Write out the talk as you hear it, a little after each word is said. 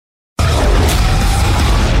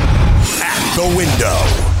the window.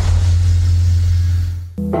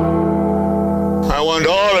 I want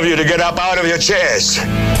all of you to get up out of your chairs and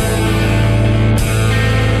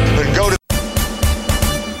go to...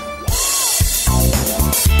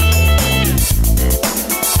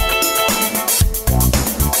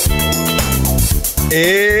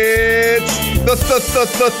 It's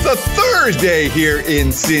the Thursday here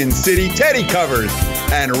in Sin City. Teddy Covers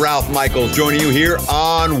and Ralph Michaels joining you here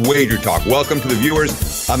on Wager Talk. Welcome to the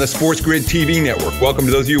viewers on the Sports Grid TV network. Welcome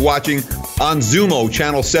to those of you watching on Zumo,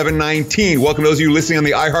 channel 719. Welcome to those of you listening on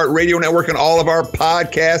the iHeartRadio network and all of our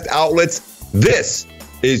podcast outlets. This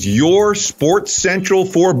is your Sports Central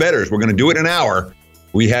for bettors. We're going to do it in an hour.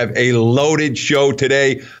 We have a loaded show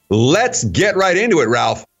today. Let's get right into it,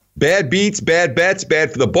 Ralph. Bad beats, bad bets,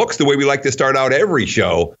 bad for the books, the way we like to start out every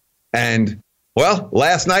show. And, well,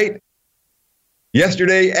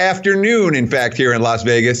 yesterday afternoon, in fact, here in Las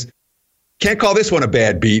Vegas, can't call this one a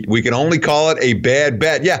bad beat. We can only call it a bad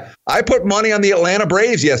bet. Yeah, I put money on the Atlanta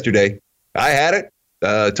Braves yesterday. I had it.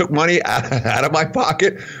 Took money out of my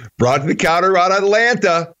pocket, brought it to the counter out of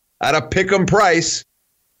Atlanta at a pick'em price.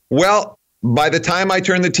 Well, by the time I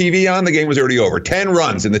turned the TV on, the game was already over. 10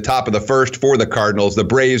 runs in the top of the first for the Cardinals. The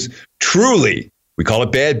Braves truly, we call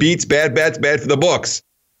it bad beats, bad bets, bad for the books.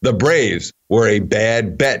 The Braves were a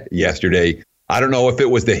bad bet yesterday. I don't know if it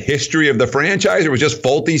was the history of the franchise or it was just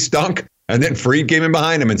Fulte stunk and then Fried came in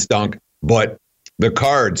behind him and stunk. But the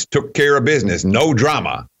Cards took care of business. No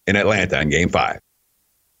drama in Atlanta in Game 5.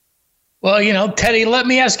 Well, Teddy, let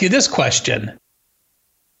me ask you this question.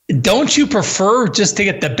 Don't you prefer just to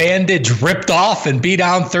get the bandage ripped off and be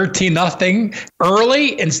down 13-0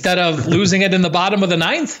 early instead of losing it in the bottom of the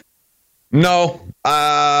ninth? No,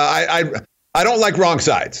 I don't like wrong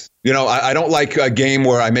sides. I don't like a game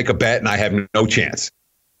where I make a bet and I have no chance.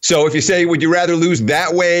 So if you say, would you rather lose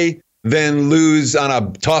that way than lose on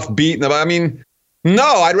a tough beat? No,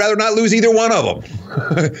 I'd rather not lose either one of them.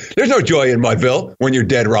 There's no joy in Mudville when you're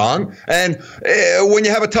dead wrong. And when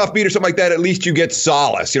you have a tough beat or something like that, at least you get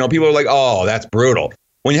solace. People are like, oh, that's brutal.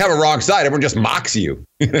 When you have a wrong side, everyone just mocks you.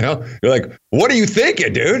 You're like, what are you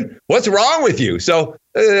thinking, dude? What's wrong with you? So,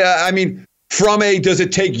 from a does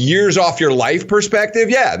it take years off your life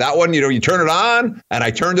perspective? Yeah, that one, you turn it on and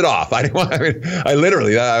I turned it off. I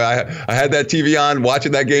literally had that TV on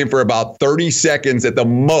watching that game for about 30 seconds at the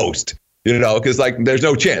most. Because there's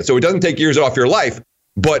no chance. So it doesn't take years off your life.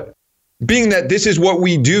 But being that this is what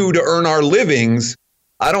we do to earn our livings,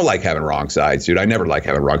 I don't like having wrong sides, dude. I never like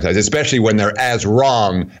having wrong sides, especially when they're as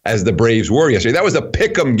wrong as the Braves were yesterday. That was a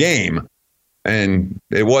pick'em game, and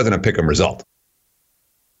it wasn't a pick'em result.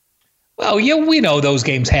 Well, we know those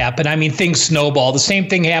games happen. Things snowball. The same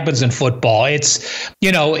thing happens in football. It's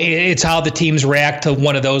how the teams react to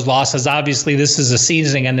one of those losses. Obviously, this is a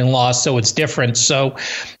season-ending loss, so it's different. So,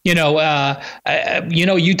 you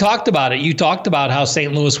talked about it. You talked about how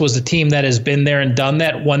St. Louis was a team that has been there and done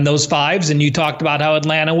that, won those fives, and you talked about how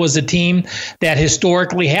Atlanta was a team that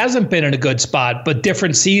historically hasn't been in a good spot, but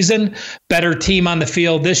different season, better team on the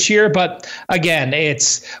field this year. But again,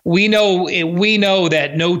 we know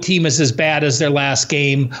that no team is as bad as their last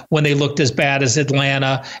game when they looked as bad as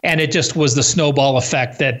Atlanta, and it just was the snowball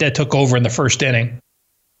effect that took over in the first inning.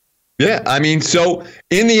 Yeah, so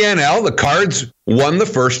in the NL, the Cards won the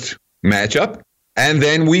first matchup, and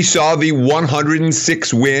then we saw the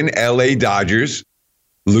 106-win LA Dodgers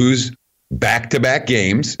lose back-to-back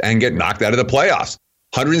games and get knocked out of the playoffs.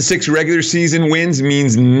 106 regular season wins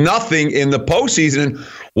means nothing in the postseason.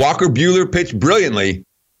 Walker Buehler pitched brilliantly.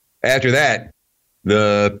 After that,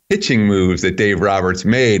 the pitching moves that Dave Roberts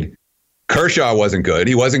made. Kershaw wasn't good.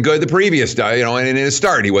 He wasn't good the previous, and in his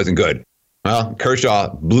start, he wasn't good. Well,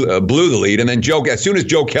 Kershaw blew the lead, and then as soon as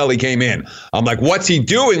Joe Kelly came in, I'm like, what's he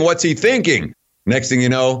doing? What's he thinking? Next thing you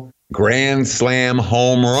know, grand slam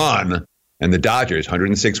home run, and the Dodgers,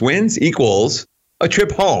 106 wins equals a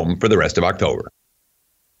trip home for the rest of October.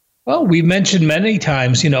 Well, we've mentioned many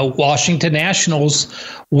times, Washington Nationals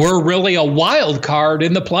were really a wild card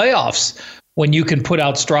in the playoffs when you can put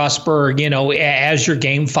out Strasburg, as your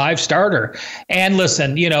Game 5 starter. And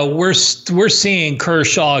listen, we're seeing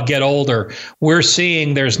Kershaw get older. We're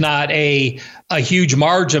seeing there's not a huge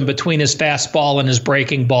margin between his fastball and his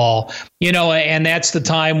breaking ball, and that's the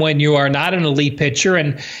time when you are not an elite pitcher.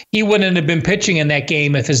 And he wouldn't have been pitching in that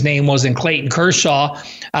game if his name wasn't Clayton Kershaw.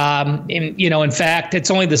 In fact,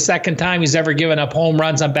 it's only the second time he's ever given up home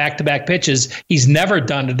runs on back-to-back pitches. He's never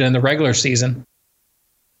done it in the regular season.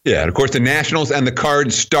 Yeah, and of course, the Nationals and the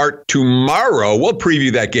Cards start tomorrow. We'll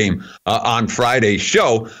preview that game on Friday's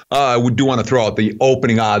show. We do want to throw out the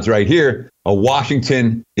opening odds right here.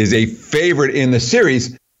 Washington is a favorite in the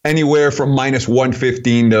series. anywhere from minus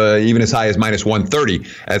 115 to even as high as minus 130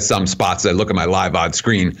 at some spots. I look at my live odds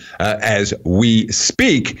screen as we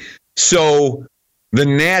speak. So the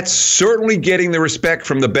Nats certainly getting the respect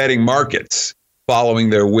from the betting markets following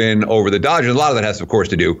their win over the Dodgers. A lot of that has, of course,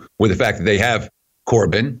 to do with the fact that they have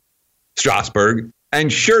Corbin, Strasburg, and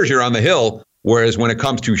Scherzer on the hill. Whereas when it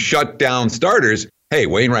comes to shutdown starters, hey,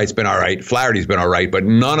 Wainwright's been all right, Flaherty's been all right, but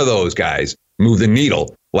none of those guys move the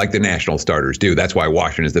needle like the national starters do. That's why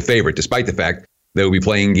Washington is the favorite, despite the fact they will be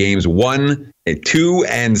playing games 1, 2,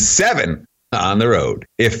 and 7 on the road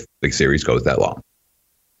if the series goes that long.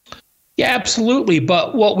 Yeah, absolutely.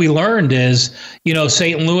 But what we learned is,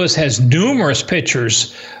 St. Louis has numerous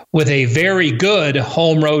pitchers with a very good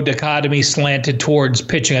home road dichotomy slanted towards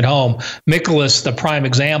pitching at home. Mikolas, the prime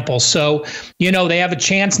example. So, they have a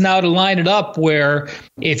chance now to line it up where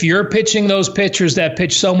if you're pitching those pitchers that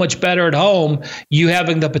pitch so much better at home, you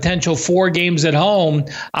having the potential 4 games at home,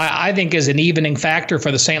 I think is an evening factor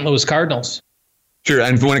for the St. Louis Cardinals. Sure.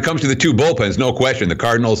 And when it comes to the 2 bullpens, no question, the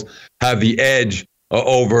Cardinals have the edge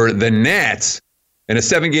over the Nats in a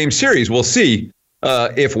 7-game series. We'll see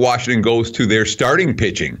if Washington goes to their starting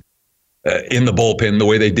pitching in the bullpen the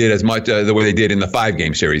way they did in the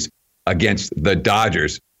 5-game series against the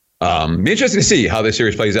Dodgers. Be interesting to see how this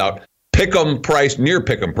series plays out. Pick'em price, near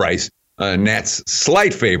pick'em price. Nats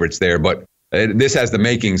slight favorites there, but this has the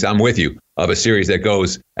makings, I'm with you, of a series that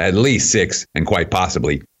goes at least 6 and quite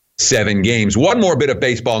possibly 7 games. One more bit of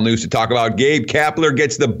baseball news to talk about. Gabe Kapler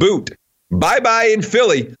gets the boot. Bye-bye in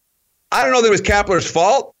Philly. I don't know that it was Kapler's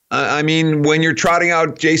fault. I mean, when you're trotting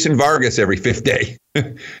out Jason Vargas every 5th day,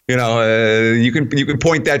 you can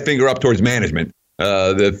point that finger up towards management.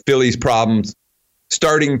 The Phillies' problems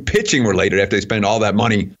starting pitching related after they spend all that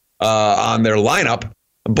money on their lineup.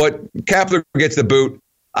 But Kapler gets the boot.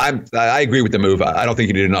 I agree with the move. I don't think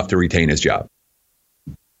he did enough to retain his job.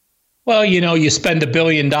 Well, you spend $1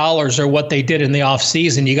 billion or what they did in the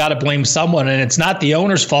offseason, you got to blame someone, and it's not the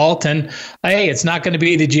owner's fault. And hey, it's not going to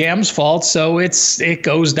be the GM's fault. So it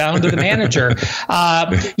goes down to the manager.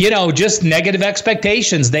 Just negative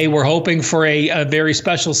expectations. They were hoping for a very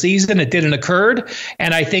special season. It didn't occur.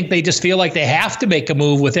 And I think they just feel like they have to make a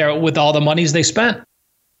move with all the monies they spent.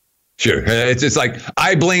 Sure. It's like,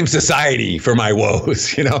 I blame society for my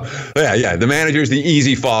woes, Yeah. The manager's the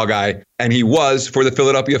easy fall guy, and he was for the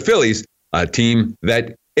Philadelphia Phillies, a team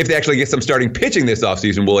that, if they actually get some starting pitching this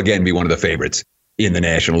offseason, will again be one of the favorites in the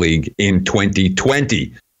National League in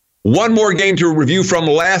 2020. One more game to review from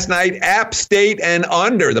last night, App State and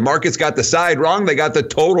under. The markets got the side wrong. They got the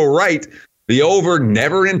total right. The over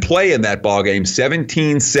never in play in that ballgame,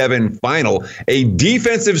 17-7 final. A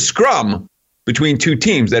defensive scrum between 2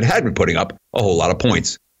 teams that had been putting up a whole lot of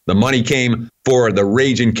points. The money came for the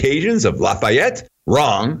Ragin' Cajuns of Lafayette.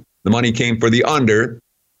 Wrong. The money came for the under.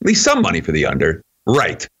 At least some money for the under.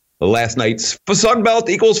 Right. Last night's Sun Belt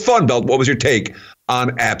equals Fun Belt. What was your take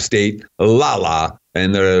on App State, La,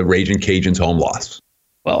 and the Ragin' Cajuns' home loss?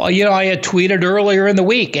 Well, I had tweeted earlier in the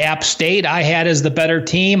week, App State, I had as the better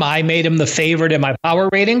team. I made them the favorite in my power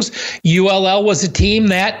ratings. ULL was a team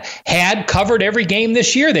that had covered every game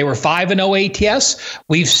this year. They were 5-0 ATS.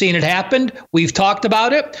 We've seen it happen. We've talked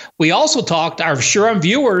about it. We also talked, our sure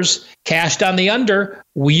viewers cashed on the under.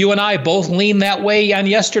 You and I both leaned that way on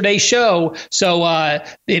yesterday's show. So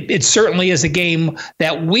it certainly is a game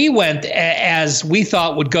that we went as we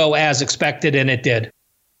thought would go as expected, and it did.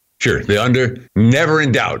 Sure. The under, never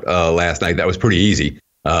in doubt last night. That was pretty easy.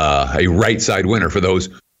 A right side winner for those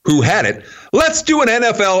who had it. Let's do an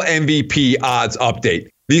NFL MVP odds update.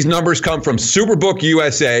 These numbers come from Superbook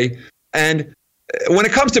USA. And when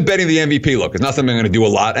it comes to betting the MVP, look, it's not something I'm going to do a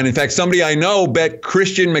lot. And in fact, somebody I know bet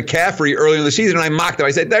Christian McCaffrey earlier in the season, and I mocked him.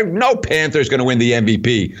 I said, no Panther's going to win the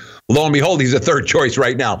MVP. Lo and behold, he's a 3rd choice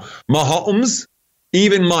right now. Mahomes,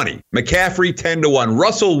 even money. McCaffrey, 10-1.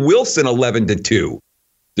 Russell Wilson, 11-2.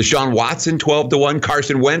 Deshaun Watson, 12-1.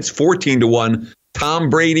 Carson Wentz, 14-1. Tom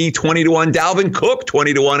Brady, 20-1. Dalvin Cook,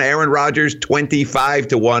 20-1. Aaron Rodgers,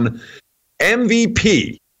 25-1.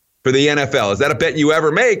 MVP for the NFL. Is that a bet you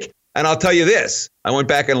ever make? And I'll tell you this. I went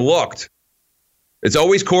back and looked. It's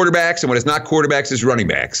always quarterbacks, and when it's not quarterbacks, it's running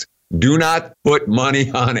backs. Do not put money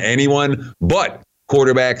on anyone but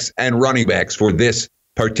quarterbacks and running backs for this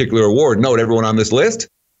particular award. Note, everyone on this list,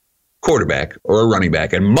 quarterback or a running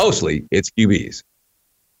back, and mostly it's QBs.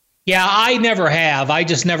 Yeah, I never have. I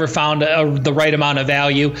just never found the right amount of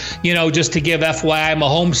value. Just to give FYI,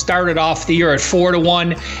 Mahomes started off the year at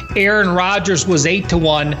 4-1. Aaron Rodgers was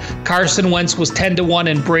 8-1. Carson Wentz was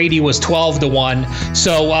 10-1, and Brady was 12-1.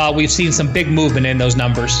 So we've seen some big movement in those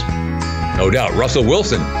numbers. No doubt. Russell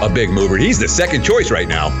Wilson, a big mover. He's the 2nd choice right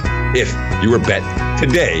now if you were bet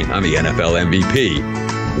today on the NFL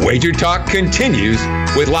MVP. Wager Talk continues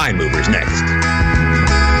with Line Movers next.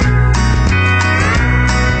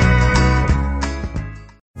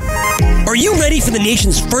 Are you ready for the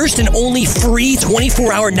nation's first and only free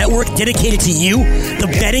 24-hour network dedicated to you, the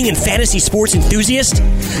betting and fantasy sports enthusiast?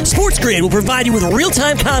 SportsGrid will provide you with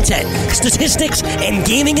real-time content, statistics, and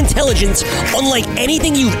gaming intelligence unlike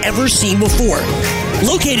anything you've ever seen before.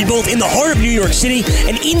 Located both in the heart of New York City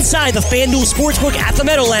and inside the FanDuel Sportsbook at the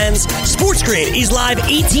Meadowlands, SportsGrid is live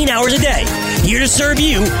 18 hours a day, here to serve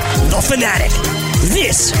you, the fanatic.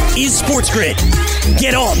 This is SportsGrid.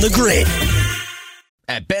 Get on the grid.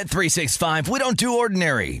 At Bet365, we don't do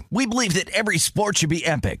ordinary. We believe that every sport should be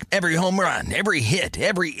epic. Every home run, every hit,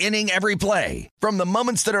 every inning, every play. From the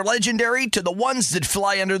moments that are legendary to the ones that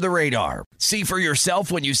fly under the radar. See for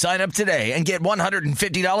yourself when you sign up today and get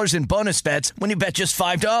 $150 in bonus bets when you bet just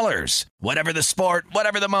 $5. Whatever the sport,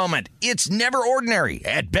 whatever the moment, it's never ordinary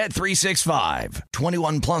at Bet365.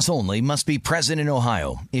 21 plus only. Must be present in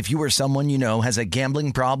Ohio. If you or someone you know has a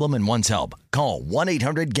gambling problem and wants help, call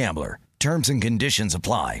 1-800-GAMBLER. Terms and conditions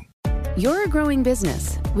apply. You're a growing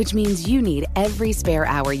business, which means you need every spare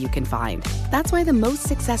hour you can find. That's why the most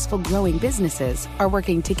successful growing businesses are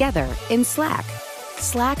working together in Slack.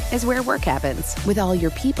 Slack is where work happens, with all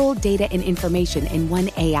your people, data, and information in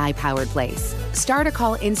one AI-powered place. Start a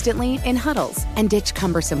call instantly in huddles and ditch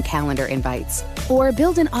cumbersome calendar invites. Or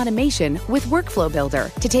build an automation with Workflow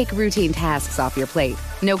Builder to take routine tasks off your plate.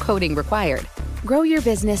 No coding required. Grow your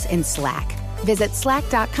business in Slack. Visit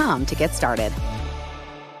slack.com to get started.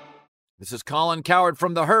 This is Colin Cowherd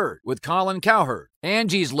from The Herd with Colin Cowherd.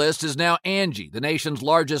 Angie's List is now Angie, the nation's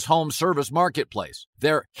largest home service marketplace.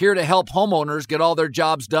 They're here to help homeowners get all their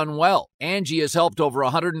jobs done well. Angie has helped over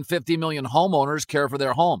 150 million homeowners care for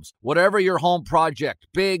their homes. Whatever your home project,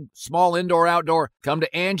 big, small, indoor, outdoor, come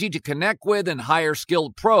to Angie to connect with and hire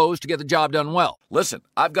skilled pros to get the job done well. Listen,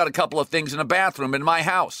 I've got a couple of things in a bathroom in my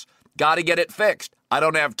house. Got to get it fixed. I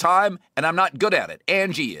don't have time, and I'm not good at it.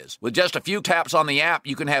 Angie is. With just a few taps on the app,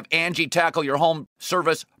 you can have Angie tackle your home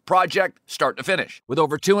service project start to finish. With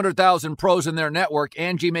over 200,000 pros in their network,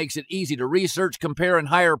 Angie makes it easy to research, compare, and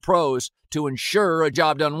hire pros to ensure a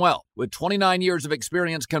job done well. With 29 years of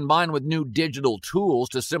experience combined with new digital tools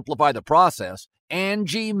to simplify the process,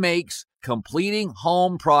 Angie makes completing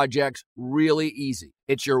home projects really easy.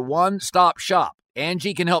 It's your one-stop shop.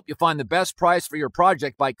 Angie can help you find the best price for your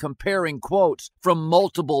project by comparing quotes from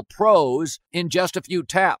multiple pros in just a few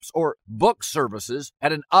taps, or book services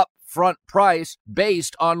at an upfront price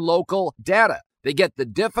based on local data. They get the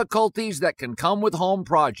difficulties that can come with home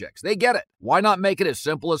projects. They get it. Why not make it as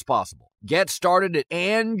simple as possible? Get started at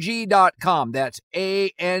Angie.com. That's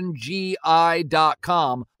ANGI.com,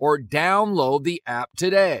 or download the app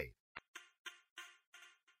today.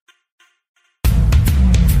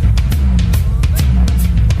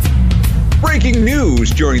 Breaking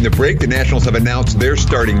news during the break. The Nationals have announced their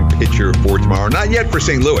starting pitcher for tomorrow. Not yet for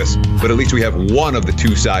St. Louis, but at least we have one of the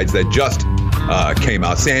two sides that just came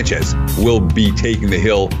out. Sanchez will be taking the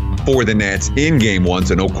hill for the Nats in Game 1.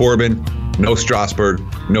 So no Corbin, no Strasburg,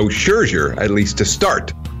 no Scherzer, at least to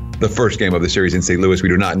start the first game of the series in St. Louis. We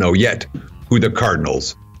do not know yet who the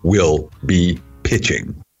Cardinals will be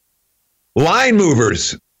pitching. Line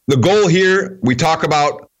movers. The goal here, we talk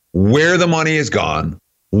about where the money has gone,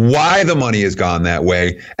 why the money has gone that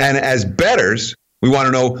way. And as bettors, we want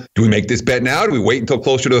to know, do we make this bet now? Do we wait until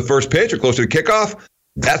closer to the first pitch or closer to kickoff?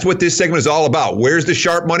 That's what this segment is all about. Where's the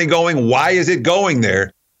sharp money going? Why is it going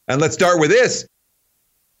there? And let's start with this.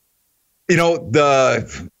 You know,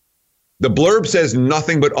 the blurb says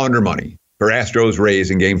nothing but under money for Astros Rays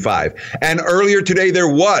in Game 5. And earlier today, there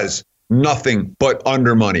was nothing but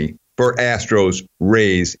under money for Astros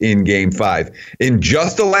Rays in Game 5. In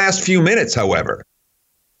just the last few minutes, however,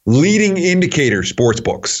 leading indicator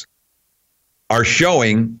sportsbooks are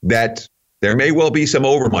showing that there may well be some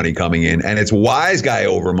over money coming in, and it's wise guy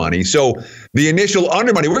over money. So the initial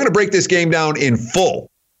under money, we're going to break this game down in full.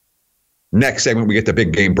 Next segment, we get the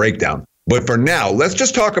big game breakdown. But for now, let's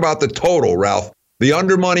just talk about the total, Ralph. The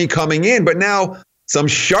under money coming in, but now some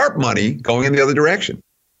sharp money going in the other direction.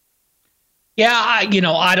 Yeah,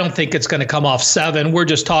 I don't think it's going to come off 7. We're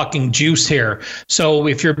just talking juice here. So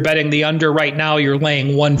if you're betting the under right now, you're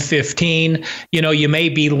laying 115. You may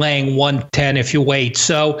be laying 110 if you wait.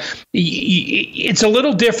 So it's a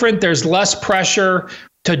little different. There's less pressure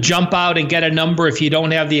to jump out and get a number if you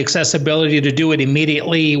don't have the accessibility to do it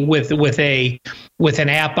immediately with an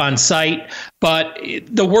app on site. But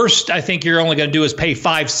the worst I think you're only going to do is pay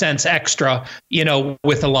 5 cents extra,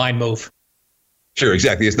 with a line move. Sure,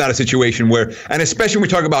 exactly. It's not a situation where, and especially when we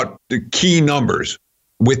talk about the key numbers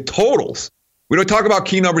with totals, We don't talk about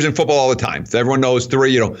key numbers in football all the time. Everyone knows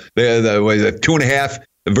 3, the 2.5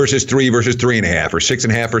 versus 3 versus 3.5, or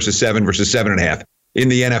 6.5 versus 7 versus 7.5 in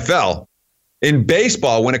the NFL. In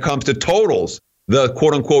baseball, when it comes to totals, the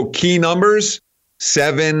quote unquote key numbers,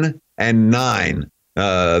 7 and 9.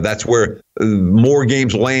 That's where more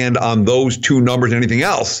games land on those two numbers than anything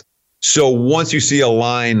else. So once you see a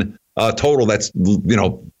line total that's,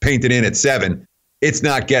 painted in at 7, it's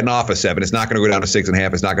not getting off of 7. It's not going to go down to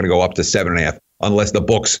 6.5. It's not going to go up to 7.5 unless the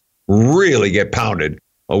books really get pounded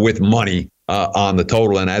with money on the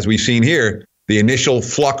total. And as we've seen here, the initial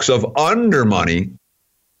flux of under money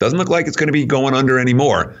doesn't look like it's going to be going under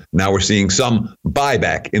anymore. Now we're seeing some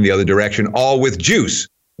buyback in the other direction, all with juice,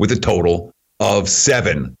 with a total of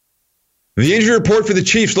 7. The injury report for the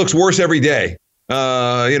Chiefs looks worse every day.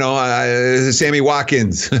 Sammy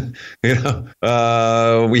Watkins. We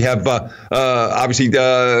have obviously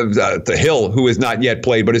the Hill, who has not yet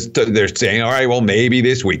played, but they're saying, all right, well, maybe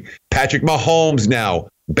this week. Patrick Mahomes now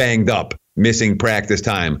banged up, missing practice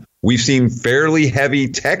time. We've seen fairly heavy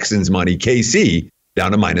Texans money, KC,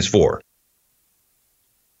 down to -4.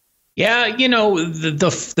 Yeah,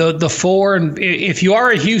 the 4, and if you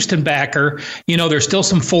are a Houston backer, there's still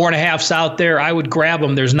some 4.5s out there. I would grab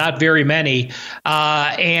them. There's not very many.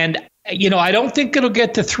 I don't think it'll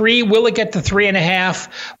get to 3. Will it get to 3.5?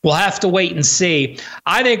 We'll have to wait and see.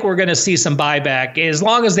 I think we're going to see some buyback as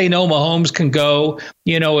long as they know Mahomes can go.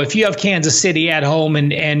 If you have Kansas City at home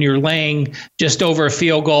and you're laying just over a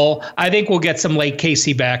field goal, I think we'll get some late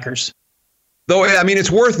KC backers. Though,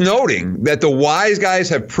 it's worth noting that the wise guys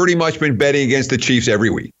have pretty much been betting against the Chiefs every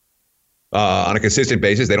week on a consistent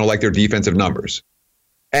basis. They don't like their defensive numbers.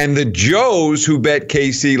 And the Joes who bet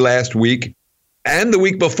KC last week and the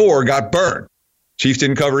week before got burned. Chiefs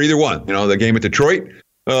didn't cover either one. The game at Detroit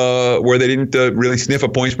where they didn't really sniff a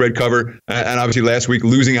point spread cover. And obviously last week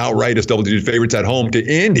losing outright as double-digit favorites at home to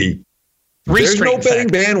Indy. There's no betting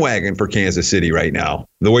bandwagon for Kansas City right now,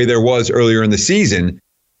 the way there was earlier in the season.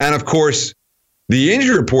 And, of course, the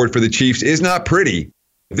injury report for the Chiefs is not pretty.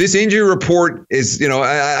 This injury report is,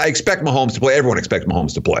 I expect Mahomes to play. Everyone expects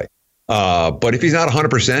Mahomes to play. But if he's not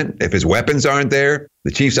 100%, if his weapons aren't there,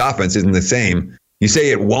 the Chiefs' offense isn't the same. You say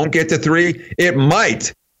it won't get to 3? It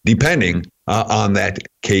might, depending on that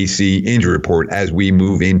KC injury report as we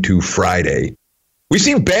move into Friday. We've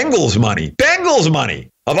seen Bengals money.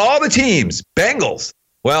 Of all the teams, Bengals.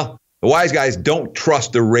 Well, the wise guys don't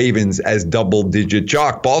trust the Ravens as double-digit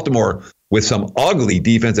chalk. Baltimore with some ugly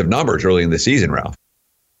defensive numbers early in the season, Ralph.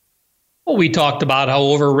 Well, we talked about how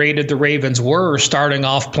overrated the Ravens were starting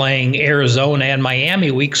off playing Arizona and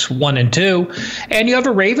Miami weeks 1 and 2. And you have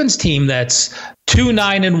a Ravens team that's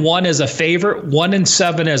 2-9-1 as a favorite,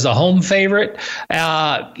 1-7 as a home favorite.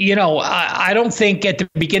 I don't think at the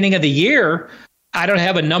beginning of the year, I don't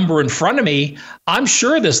have a number in front of me. I'm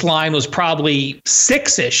sure this line was probably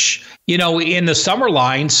 6-ish, in the summer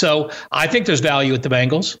line. So I think there's value at the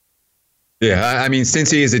Bengals. Yeah,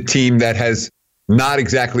 Cincy is a team that has not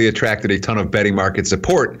exactly attracted a ton of betting market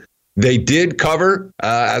support. They did cover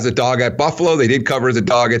as a dog at Buffalo. They did cover as a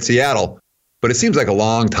dog at Seattle. But it seems like a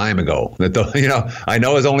long time ago. I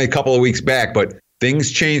know it's only a couple of weeks back, but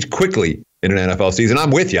things change quickly in an NFL season. I'm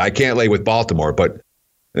with you. I can't lay with Baltimore, but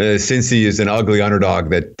Cincy is an ugly underdog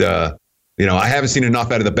that, I haven't seen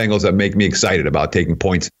enough out of the Bengals that make me excited about taking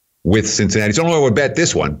points with Cincinnati. So I don't know I would bet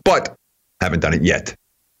this one, but haven't done it yet.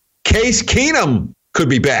 Case Keenum could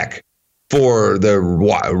be back for the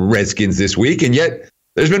Redskins this week, and yet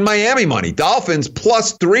there's been Miami money. Dolphins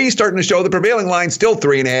 +3 starting to show the prevailing line, still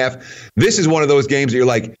 3.5. This is one of those games that you're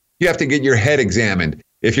like, you have to get your head examined.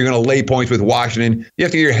 If you're going to lay points with Washington, you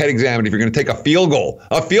have to get your head examined if you're going to take a field goal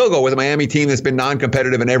with a Miami team that's been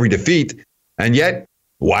non-competitive in every defeat. And yet,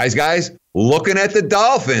 wise guys looking at the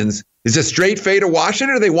Dolphins, is a straight fade to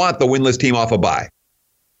Washington, or they want the winless team off a bye?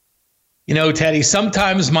 Teddy,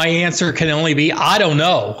 sometimes my answer can only be, I don't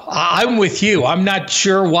know. I'm with you. I'm not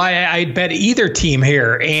sure why I'd bet either team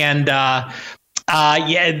here. And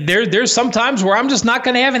there's some times where I'm just not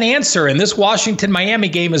going to have an answer. And this Washington-Miami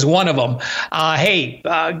game is one of them.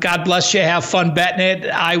 God bless you. Have fun betting it.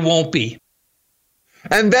 I won't be.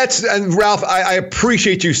 And Ralph, I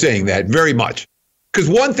appreciate you saying that very much. Because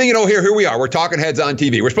one thing, here we are. We're talking heads on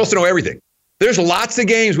TV. We're supposed to know everything. There's lots of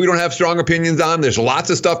games we don't have strong opinions on. There's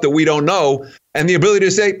lots of stuff that we don't know. And the ability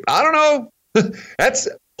to say, I don't know, that's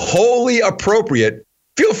wholly appropriate.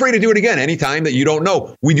 Feel free to do it again anytime that you don't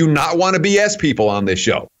know. We do not want to BS people on this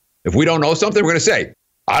show. If we don't know something, we're going to say,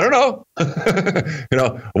 I don't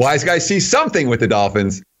know. Wise guys see something with the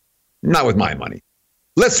Dolphins, not with my money.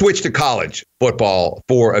 Let's switch to college football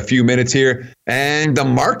for a few minutes here. And the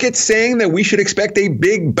market's saying that we should expect a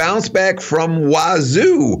big bounce back from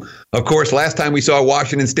Wazoo. Of course, last time we saw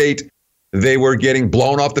Washington State, they were getting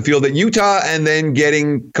blown off the field at Utah and then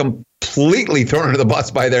getting completely thrown under the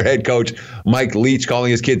bus by their head coach, Mike Leach,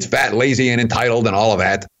 calling his kids fat, lazy, and entitled and all of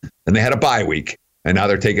that. And they had a bye week. And now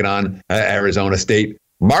they're taking on Arizona State.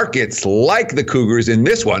 Markets like the Cougars in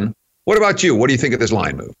this one. What about you? What do you think of this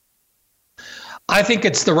line move? I think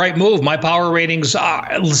it's the right move. My power ratings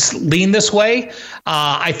lean this way.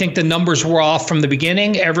 I think the numbers were off from the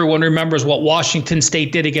beginning. Everyone remembers what Washington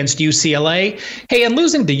State did against UCLA. Hey, and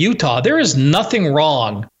losing to Utah, there is nothing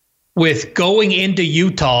wrong with going into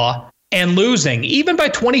Utah and losing, even by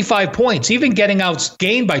 25 points, even getting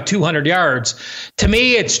outgained by 200 yards. To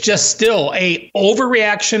me, it's just still a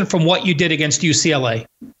overreaction from what you did against UCLA.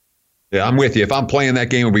 Yeah, I'm with you. If I'm playing that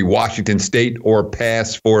game, it would be Washington State or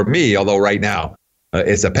pass for me, although right now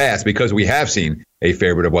it's a pass because we have seen a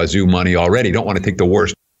fair bit of Wazoo money already. Don't want to take the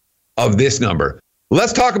worst of this number.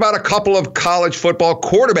 Let's talk about a couple of college football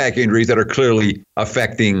quarterback injuries that are clearly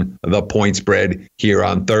affecting the point spread here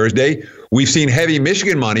on Thursday. We've seen heavy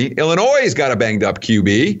Michigan money. Illinois has got a banged up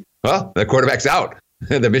QB. Well, the quarterback's out.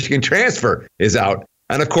 The Michigan transfer is out.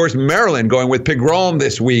 And of course, Maryland going with Pigrom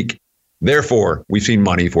this week. Therefore, we've seen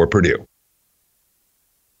money for Purdue.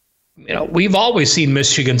 You know, we've always seen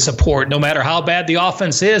Michigan support, no matter how bad the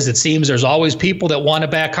offense is. It seems there's always people that want to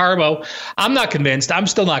back Harbaugh. I'm not convinced. I'm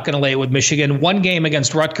still not going to lay it with Michigan. One game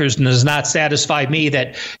against Rutgers does not satisfy me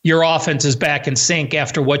that your offense is back in sync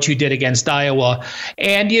after what you did against Iowa.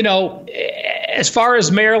 And, you know, as far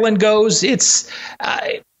as Maryland goes, it's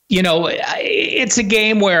it's a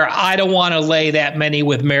game where I don't want to lay that many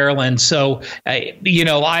with Maryland. So,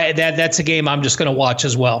 that's a game I'm just going to watch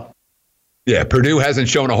as well. Yeah, Purdue hasn't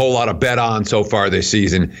shown a whole lot of bet on so far this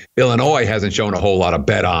season. Illinois hasn't shown a whole lot of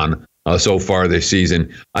bet on so far this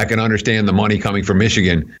season. I can understand the money coming from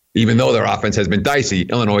Michigan, even though their offense has been dicey.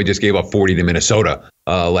 Illinois just gave up 40 to Minnesota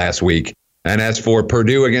last week. And as for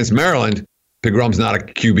Purdue against Maryland, Pigrom's not a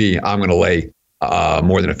QB I'm going to lay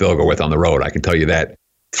more than a field goal with on the road. I can tell you that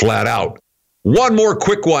flat out. One more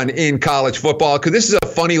quick one in college football, because this is a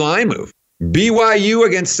funny line move. BYU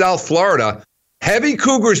against South Florida. Heavy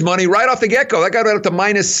Cougars money right off the get-go. That got it up to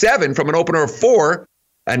 -7 from an opener of 4.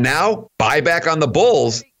 And now, buyback on the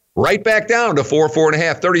Bulls, right back down to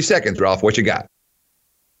 4.5. 30 seconds, Ralph. What you got?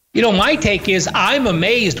 You know, my take is I'm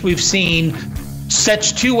amazed we've seen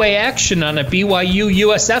such two-way action on a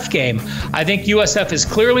BYU-USF game. I think USF is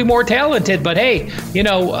clearly more talented, but hey,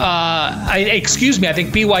 I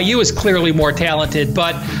think BYU is clearly more talented,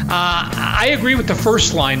 but I agree with the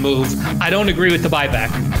first line move. I don't agree with the buyback.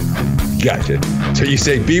 Gotcha. So you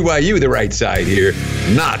say BYU the right side here,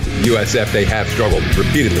 not USF. They have struggled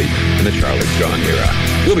repeatedly in the Charlie Strong era.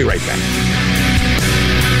 We'll be right back.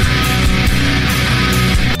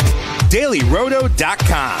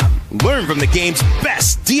 DailyRoto.com. Learn from the game's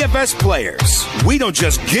best DFS players. We don't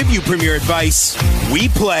just give you premier advice, we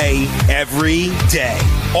play every day.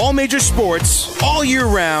 All major sports, all year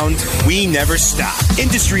round, we never stop.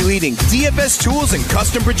 Industry-leading DFS tools and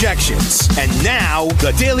custom projections. And now,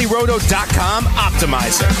 the DailyRoto.com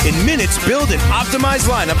Optimizer. In minutes, build and optimize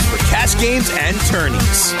lineups for cash games and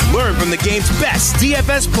tourneys. Learn from the game's best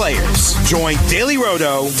DFS players. Join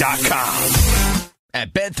DailyRoto.com.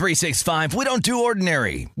 At Bet365, we don't do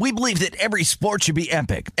ordinary. We believe that every sport should be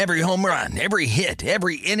epic. Every home run, every hit,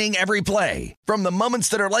 every inning, every play. From the moments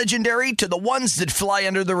that are legendary to the ones that fly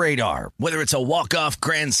under the radar. Whether it's a walk-off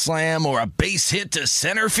grand slam or a base hit to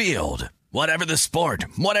center field. Whatever the sport,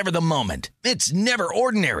 whatever the moment. It's never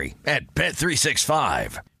ordinary at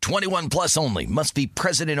Bet365. 21 plus only. Must be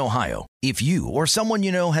present in Ohio. If you or someone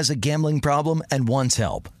you know has a gambling problem and wants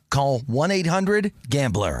help, call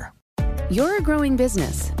 1-800-GAMBLER. You're a growing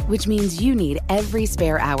business, which means you need every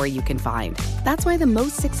spare hour you can find. That's why the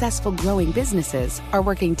most successful growing businesses are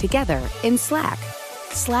working together in Slack.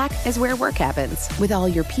 Slack is where work happens, with all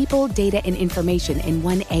your people, data, and information in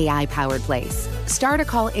one AI-powered place. Start a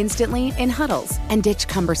call instantly in huddles and ditch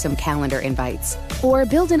cumbersome calendar invites. Or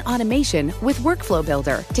build an automation with Workflow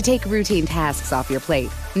Builder to take routine tasks off your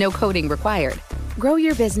plate. No coding required. Grow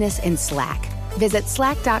your business in Slack. Visit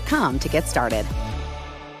slack.com to get started.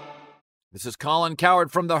 This is Colin Cowherd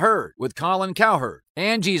from The Herd with Colin Cowherd.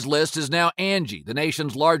 Angie's List is now Angie, the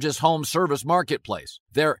nation's largest home service marketplace.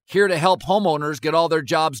 They're here to help homeowners get all their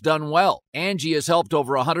jobs done well. Angie has helped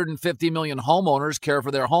over 150 million homeowners care for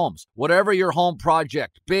their homes. Whatever your home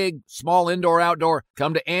project, big, small, indoor, outdoor,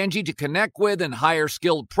 come to Angie to connect with and hire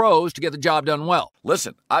skilled pros to get the job done well.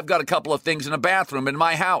 Listen, I've got a couple of things in a bathroom in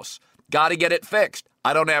my house. Got to get it fixed.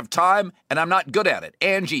 I don't have time, and I'm not good at it.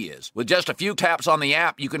 Angie is. With just a few taps on the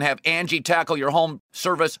app, you can have Angie tackle your home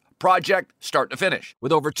service project start to finish.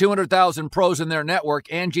 With over 200,000 pros in their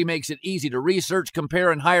network, Angie makes it easy to research, compare,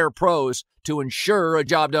 and hire pros to ensure a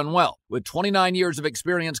job done well. With 29 years of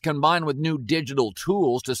experience combined with new digital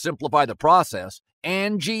tools to simplify the process,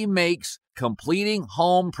 Angie makes completing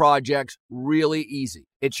home projects really easy.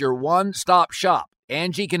 It's your one-stop shop.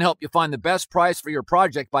 Angie can help you find the best price for your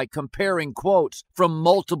project by comparing quotes from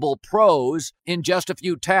multiple pros in just a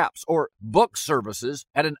few taps, or book services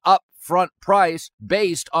at an upfront price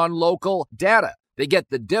based on local data. They get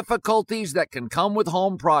the difficulties that can come with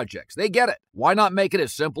home projects. They get it. Why not make it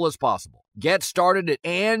as simple as possible? Get started at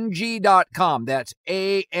Angie.com. That's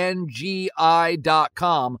ANGI.com,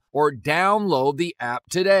 or download the app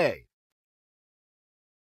today.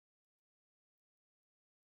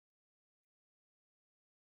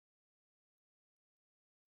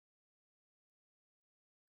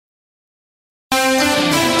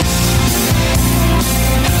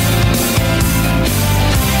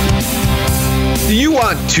 Do you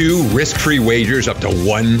want 2 risk-free wagers up to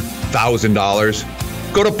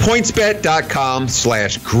 $1,000? Go to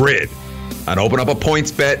pointsbet.com/grid and open up a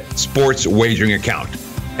PointsBet sports wagering account.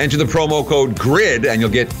 Enter the promo code GRID and you'll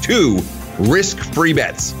get 2 risk-free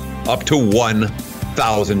bets up to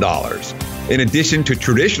 $1,000. In addition to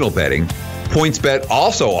traditional betting, PointsBet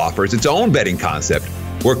also offers its own betting concept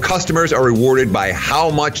where customers are rewarded by how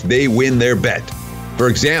much they win their bet. For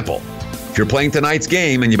example, if you're playing tonight's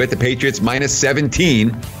game and you bet the Patriots minus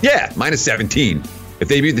 17, minus 17. If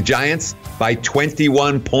they beat the Giants by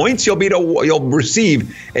 21 points, you'll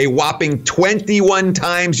receive a whopping 21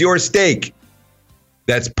 times your stake.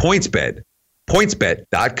 That's PointsBet.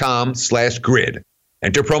 PointsBet.com/grid.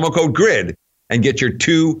 Enter promo code GRID and get your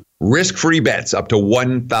 2 risk-free bets up to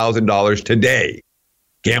 $1,000 today.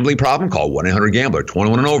 Gambling problem? Call 1-800-GAMBLER.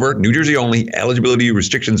 21 and over. New Jersey only. Eligibility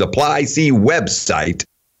restrictions apply. See website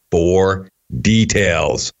for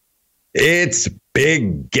details. It's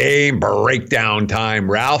big game breakdown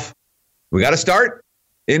time, Ralph. We got to start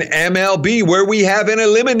in MLB, where we have an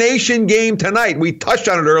elimination game tonight. We touched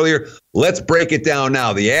on it earlier. Let's break it down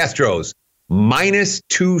now. The Astros minus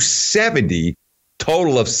 270,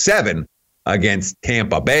 total of 7 against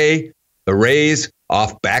Tampa Bay. The Rays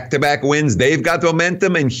off back-to-back wins. They've got the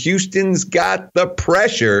momentum, and Houston's got the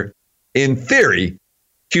pressure. In theory,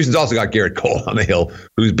 Houston's also got Garrett Cole on the hill,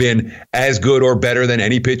 who's been as good or better than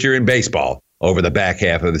any pitcher in baseball over the back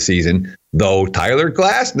half of the season. Though Tyler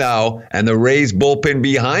Glasnow and the Rays bullpen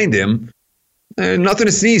behind him, nothing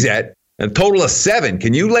to sneeze at. A total of 7.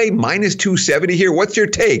 Can you lay minus 270 here? What's your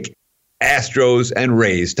take? Astros and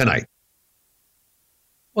Rays tonight.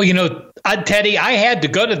 Well, Teddy, I had to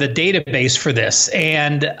go to the database for this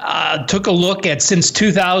and took a look at since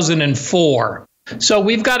 2004. So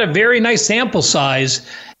we've got a very nice sample size.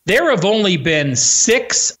 There have only been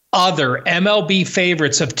 6 other MLB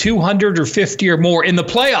favorites of 250 or more in the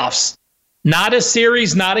playoffs. Not a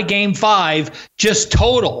series, not a game 5, just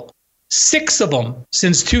total. 6 of them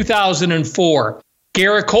since 2004.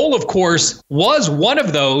 Garrett Cole, of course, was one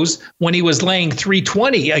of those when he was laying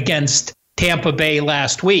 320 against Tampa Bay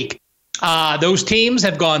last week. Those teams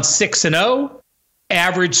have gone 6-0,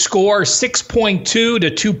 average score 6.2 to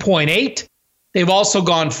 2.8. They've also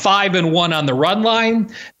gone 5-1 on the run line.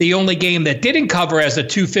 The only game that didn't cover as a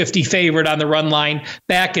 250 favorite on the run line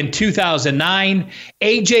back in 2009,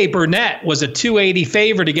 A.J. Burnett was a 280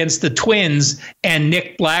 favorite against the Twins and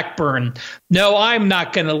Nick Blackburn. No, I'm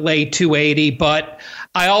not going to lay 280, but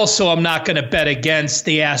I also am not going to bet against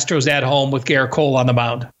the Astros at home with Garrett Cole on the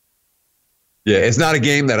mound. Yeah, it's not a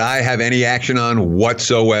game that I have any action on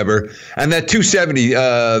whatsoever. And that 270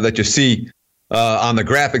 that you see on the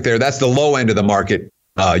graphic there, that's the low end of the market.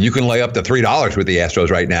 You can lay up to $3 with the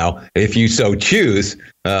Astros right now if you so choose.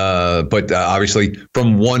 But obviously,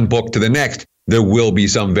 from one book to the next, there will be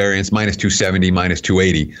some variance. Minus 270, minus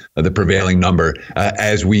 280, the prevailing number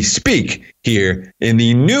as we speak here in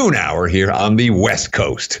the noon hour here on the West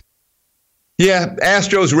Coast. Yeah,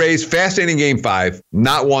 Astros Rays, fascinating game 5.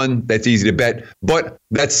 Not one that's easy to bet, but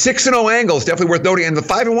that 6-0 angle is definitely worth noting, and the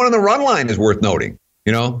 5-1 on the run line is worth noting.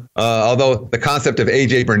 Although the concept of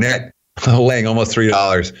A.J. Burnett laying almost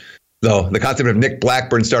 $3, though the concept of Nick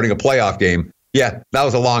Blackburn starting a playoff game, yeah, that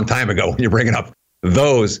was a long time ago when you're bringing up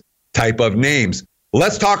those type of names.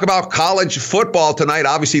 Let's talk about college football tonight.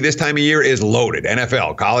 Obviously, this time of year is loaded.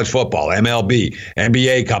 NFL, college football, MLB,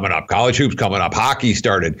 NBA coming up, college hoops coming up, hockey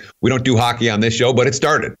started. We don't do hockey on this show, but it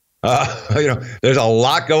started. There's a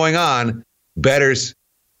lot going on. Bettors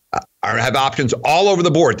have options all over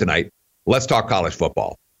the board tonight. Let's talk college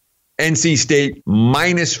football. NC State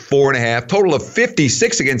minus 4.5, total of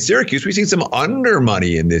 56 against Syracuse. We've seen some under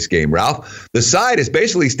money in this game, Ralph. The side has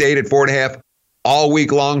basically stayed at 4.5 all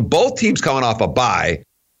week long. Both teams coming off a bye.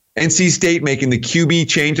 NC State making the QB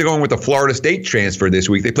change. They're going with the Florida State transfer this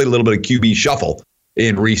week. They played a little bit of QB shuffle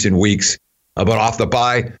in recent weeks. But off the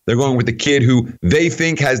bye, they're going with the kid who they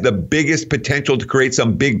think has the biggest potential to create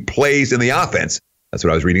some big plays in the offense. That's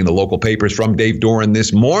what I was reading in the local papers from Dave Doran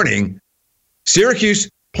this morning. Syracuse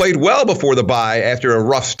played well before the bye after a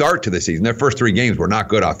rough start to the season. Their first 3 games were not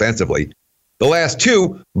good offensively. The last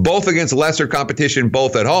 2, both against lesser competition,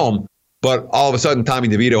 both at home. But all of a sudden, Tommy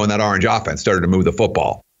DeVito and that orange offense started to move the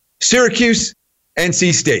football. Syracuse,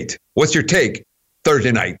 NC State. What's your take?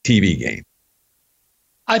 Thursday night TV game.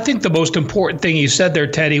 I think the most important thing you said there,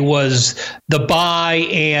 Teddy, was the bye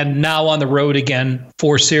and now on the road again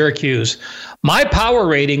for Syracuse. My power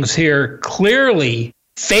ratings here clearly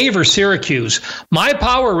favor Syracuse. My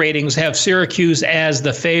power ratings have Syracuse as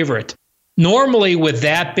the favorite. Normally, with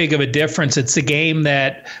that big of a difference, it's a game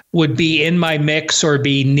that would be in my mix or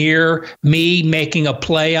be near me making a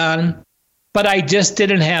play on. But I just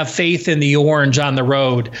didn't have faith in the Orange on the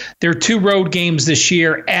road. There are 2 road games this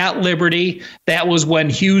year at Liberty. That was when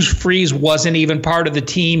Hugh Freeze wasn't even part of the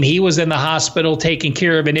team. He was in the hospital taking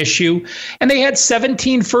care of an issue. And they had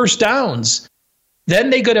 17 first downs.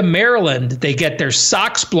 Then they go to Maryland. They get their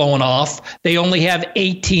socks blown off. They only have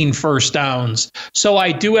 18 first downs. So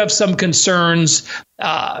I do have some concerns.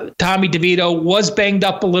 Tommy DeVito was banged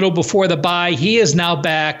up a little before the bye. He is now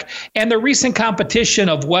back. And the recent competition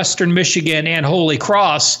of Western Michigan and Holy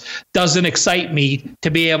Cross doesn't excite me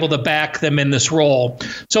to be able to back them in this role.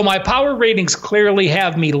 So my power ratings clearly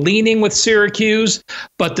have me leaning with Syracuse,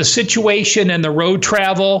 but the situation and the road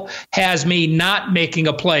travel has me not making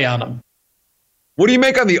a play on them. What do you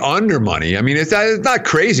make on the under money? I mean, it's not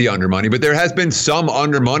crazy under money, but there has been some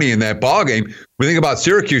under money in that ball game. We think about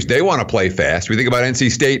Syracuse, they want to play fast. We think about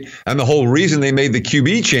NC State, and the whole reason they made the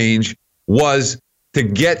QB change was to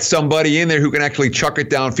get somebody in there who can actually chuck it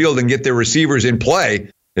downfield and get their receivers in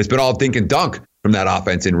play. It's been all dink and dunk from that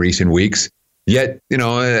offense in recent weeks. Yet,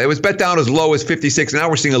 it was bet down as low as 56. Now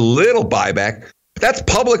we're seeing a little buyback. But that's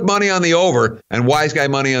public money on the over and wise guy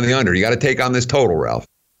money on the under. You got to take on this total, Ralph.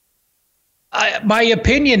 My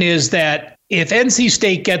opinion is that if NC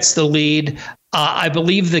State gets the lead, I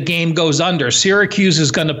believe the game goes under. Syracuse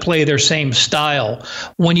is going to play their same style.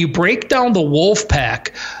 When you break down the Wolfpack,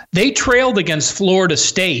 they trailed against Florida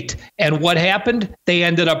State. And what happened? They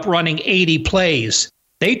ended up running 80 plays.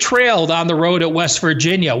 They trailed on the road at West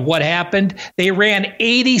Virginia. What happened? They ran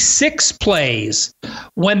 86 plays.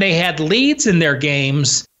 When they had leads in their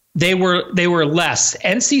games, they were less.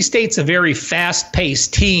 NC State's a very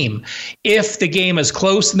fast-paced team. If the game is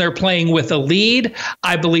close and they're playing with a lead,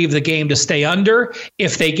 I believe the game to stay under.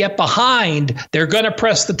 If they get behind, they're going to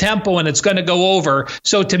press the tempo and it's going to go over.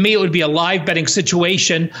 So to me, it would be a live betting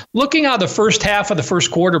situation, looking how the first half of the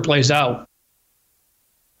first quarter plays out.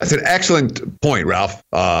 That's an excellent point, Ralph.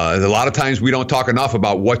 A lot of times we don't talk enough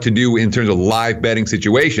about what to do in terms of live betting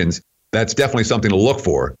situations. That's definitely something to look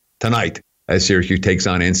for tonight as Syracuse takes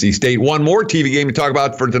on NC State. One more TV game to talk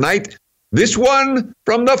about for tonight. This one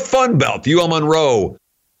from the Fun Belt. UL Monroe,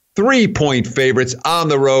 3-point favorites on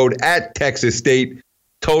the road at Texas State,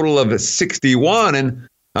 total of 61. And,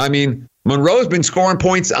 I mean, Monroe's been scoring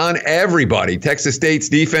points on everybody. Texas State's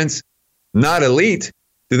defense, not elite.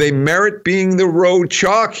 Do they merit being the road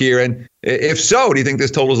chalk here? And if so, do you think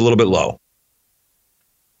this total is a little bit low?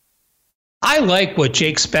 I like what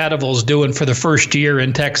Jake Spadavel's doing for the first year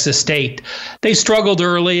in Texas State. They struggled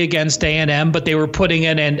early against A&M, but they were putting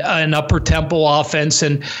in an upper tempo offense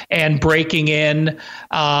and breaking in.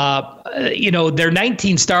 They're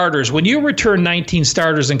 19 starters. When you return 19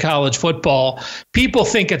 starters in college football, people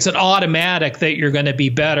think it's an automatic that you're going to be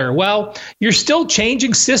better. Well, you're still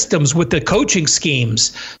changing systems with the coaching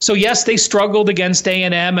schemes. So yes, they struggled against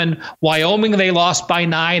A&M, and Wyoming they lost by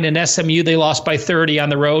 9, and SMU they lost by 30 on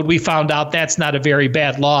the road. We found out that's not a very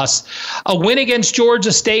bad loss. A win against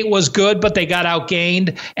Georgia State was good, but they got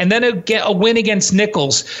outgained. And then a win against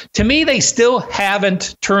Nichols. To me, they still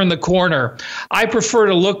haven't turned the corner. I prefer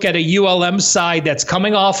to look at a ULM side that's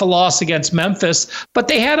coming off a loss against Memphis, but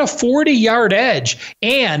they had a 40-yard edge.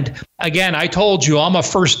 And again, I told you I'm a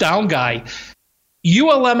first down guy.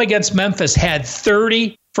 ULM against Memphis had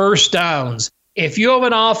 30 first downs. If you have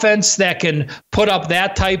an offense that can put up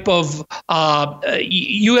that type of,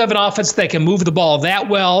 you have an offense that can move the ball that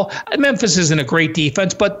well. Memphis isn't a great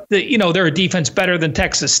defense, but they're a defense better than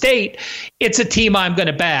Texas State. It's a team I'm going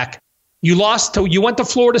to back. You went to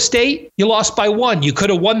Florida State, you lost by 1. You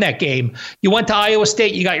could have won that game. You went to Iowa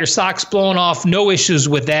State, you got your socks blown off. No issues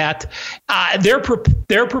with that. They're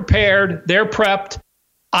prepared. They're prepped.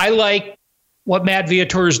 I like what Matt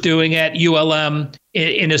Viator is doing at ULM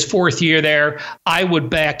in his 4th year there. I would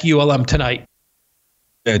back ULM tonight.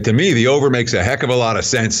 To me, the over makes a heck of a lot of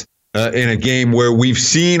sense in a game where we've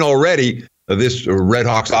seen already this Red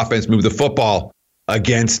Hawks offense move the football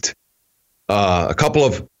against a couple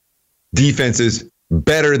of defenses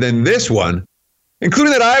better than this one,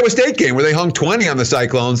 including that Iowa State game where they hung 20 on the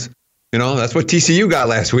Cyclones. That's what TCU got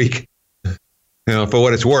last week, for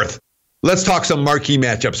what it's worth. Let's talk some marquee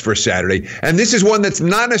matchups for Saturday. And this is one that's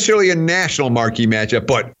not necessarily a national marquee matchup,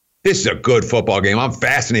 but this is a good football game. I'm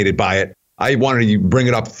fascinated by it. I wanted to bring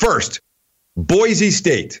it up first. Boise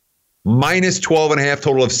State, minus 12.5,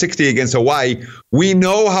 total of 60 against Hawaii. We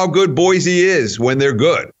know how good Boise is when they're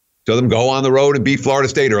good. So them go on the road and beat Florida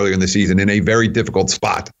State earlier in the season in a very difficult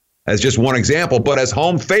spot. As just one example, but as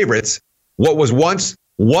home favorites, what was once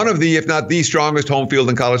one of the, if not the strongest home field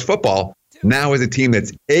in college football, now is a team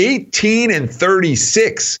that's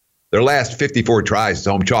 18-36. Their last 54 tries is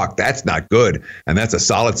home chalk. That's not good, and that's a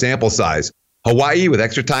solid sample size. Hawaii with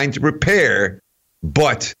extra time to prepare,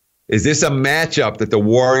 but is this a matchup that the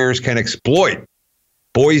Warriors can exploit?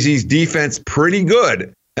 Boise's defense pretty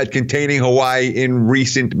good at containing Hawaii in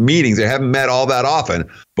recent meetings. They haven't met all that often,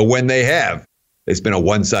 but when they have, it's been a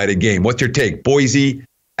one-sided game. What's your take? Boise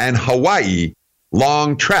and Hawaii,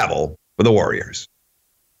 long travel for the Warriors.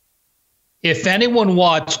 If anyone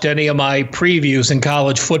watched any of my previews in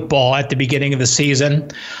college football at the beginning of the season,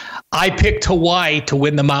 I picked Hawaii to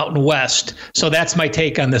win the Mountain West. So that's my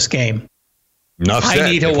take on this game. Enough said. I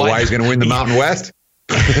need Hawaii. Hawaii's going to win the Mountain West?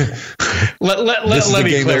 let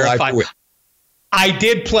me clarify. I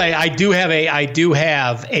do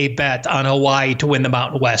have a bet on Hawaii to win the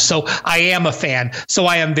Mountain West. So I am a fan. So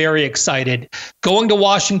I am very excited. Going to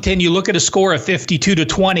Washington, you look at a score of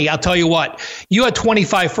 52-20. I'll tell you what, you had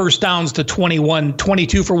 25 first downs to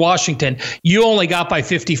 22 for Washington. You only got by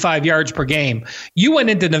 55 yards per game. You went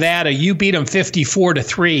into Nevada, you beat them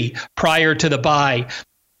 54-3 prior to the bye.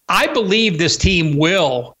 I believe this team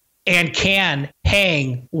will and can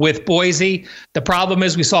hang with Boise. The problem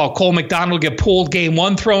is we saw Cole McDonald get pulled game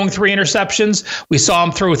 1 throwing 3 interceptions. We saw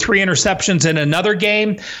him throw 3 interceptions in another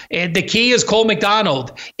game. And the key is Cole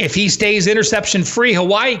McDonald. If he stays interception free,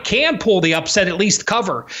 Hawaii can pull the upset, at least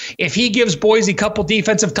cover. If he gives Boise a couple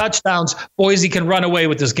defensive touchdowns, Boise can run away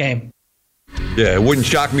with this game. Yeah, it wouldn't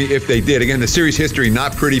shock me if they did. Again, the series history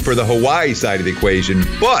not pretty for the Hawaii side of the equation,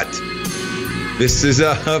 but this is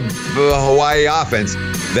a Hawaii offense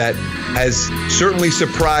that has certainly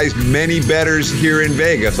surprised many bettors here in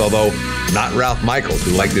Vegas, although not Ralph Michaels,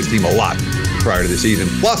 who liked this team a lot prior to the season.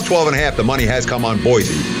 Plus 12.5, the money has come on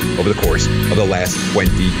Boise over the course of the last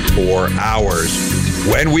 24 hours.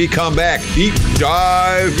 When we come back, deep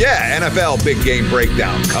dive, NFL big game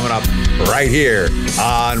breakdown coming up right here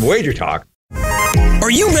on Wager Talk. Are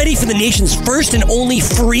you ready for the nation's first and only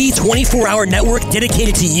free 24-hour network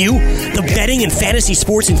dedicated to you, the betting and fantasy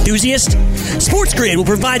sports enthusiast? SportsGrid will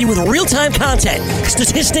provide you with real-time content,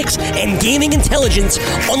 statistics, and gaming intelligence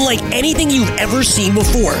unlike anything you've ever seen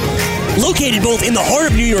before. Located both in the heart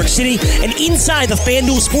of New York City and inside the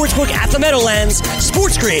FanDuel Sportsbook at the Meadowlands,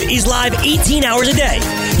 SportsGrid is live 18 hours a day,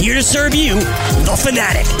 here to serve you, the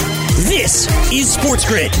fanatic. This is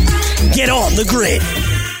SportsGrid. Get on the grid.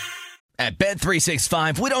 At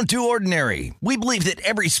Bet365, we don't do ordinary. We believe that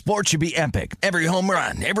every sport should be epic. Every home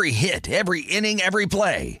run, every hit, every inning, every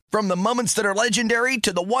play. From the moments that are legendary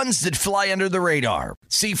to the ones that fly under the radar.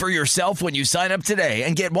 See for yourself when you sign up today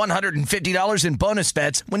and get $150 in bonus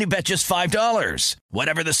bets when you bet just $5.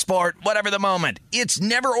 Whatever the sport, whatever the moment, it's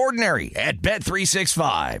never ordinary at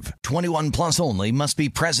Bet365. 21 plus only. Must be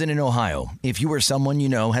present in Ohio. If you or someone you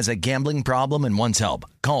know has a gambling problem and wants help,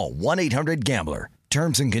 call 1-800-GAMBLER.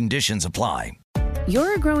 Terms and conditions apply.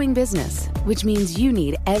 You're a growing business, which means you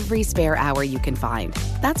need every spare hour you can find.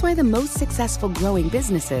 That's why the most successful growing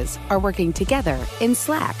businesses are working together in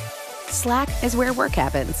Slack. Slack is where work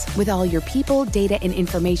happens, with all your people, data, and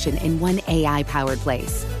information in one AI-powered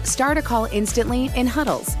place. Start a call instantly in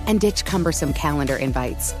huddles and ditch cumbersome calendar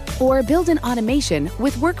invites. Or build an automation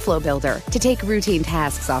with Workflow Builder to take routine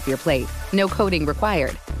tasks off your plate. No coding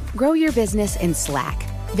required. Grow your business in Slack.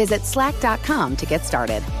 Visit slack.com to get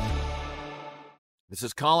started. This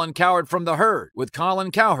is Colin Cowherd from The Herd with Colin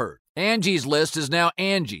Cowherd. Angie's List is now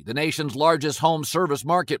Angie, the nation's largest home service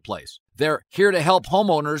marketplace. They're here to help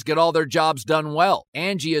homeowners get all their jobs done well.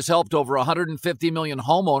 Angie has helped over 150 million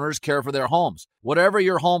homeowners care for their homes. Whatever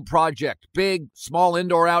your home project, big, small,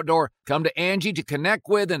 indoor, outdoor, come to Angie to connect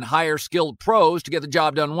with and hire skilled pros to get the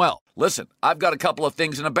job done well. Listen, I've got a couple of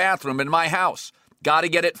things in a bathroom in my house. Got to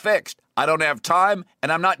get it fixed. I don't have time,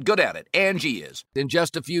 and I'm not good at it. Angie is. In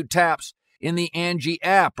just a few taps in the Angie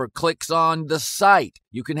app or clicks on the site,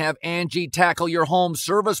 you can have Angie tackle your home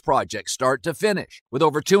service project start to finish. With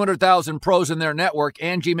over 200,000 pros in their network,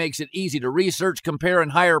 Angie makes it easy to research, compare,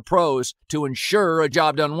 and hire pros to ensure a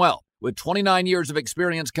job done well. With 29 years of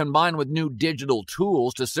experience combined with new digital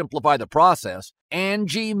tools to simplify the process,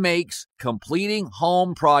 Angie makes completing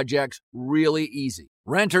home projects really easy.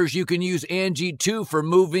 Renters, you can use Angie too for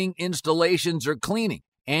moving, installations, or cleaning.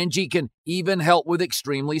 Angie can even help with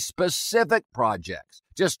extremely specific projects.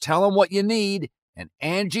 Just tell them what you need, and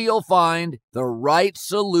Angie will find the right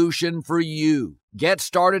solution for you. Get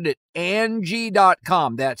started at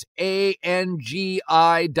Angie.com. That's ANGI.com,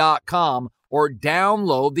 or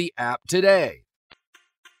download the app today.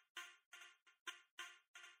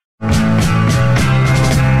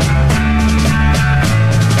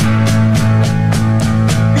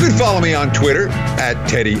 You can follow me on Twitter at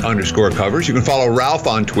Teddy_covers. You can follow Ralph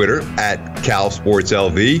on Twitter at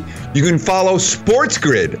CalSportsLV. You can follow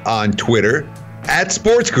SportsGrid on Twitter at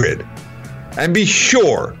SportsGrid. And be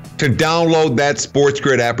sure to download that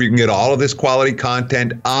SportsGrid app where you can get all of this quality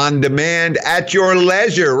content on demand at your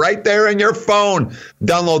leisure, right there in your phone.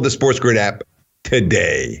 Download the SportsGrid app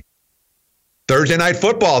today. Thursday Night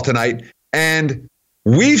Football tonight. And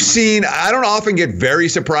we've seen, I don't often get very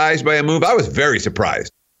surprised by a move. I was very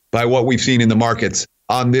surprised by what we've seen in the markets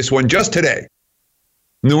on this one just today.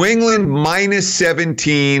 New England minus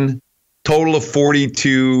 17, total of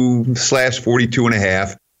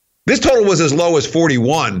 42/42.5. This total was as low as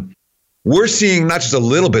 41. We're seeing not just a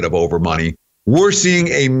little bit of over money. We're seeing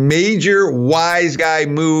a major wise guy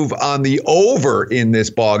move on the over in this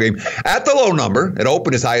ballgame. At the low number, it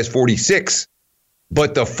opened as high as 46.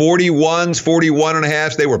 But the 41s,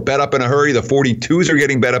 41.5s, they were bet up in a hurry. The 42s are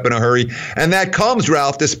getting bet up in a hurry. And that comes,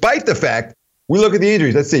 Ralph, despite the fact, we look at the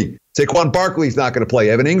injuries. Let's see. Saquon Barkley's not going to play.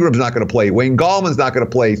 Evan Ingram's not going to play. Wayne Gallman's not going to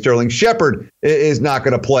play. Sterling Shepard is not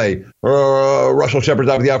going to play. Russell Shepard's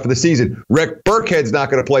obviously out for the season. Rick Burkhead's not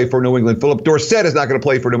going to play for New England. Philip Dorsett is not going to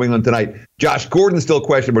play for New England tonight. Josh Gordon's still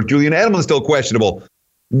questionable. Julian Edelman's still questionable.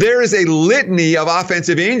 There is a litany of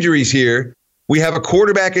offensive injuries here. We have a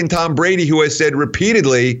quarterback in Tom Brady who has said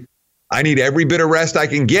repeatedly, I need every bit of rest I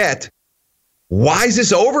can get. Why is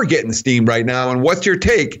this over getting steamed right now? And what's your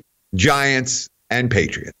take, Giants and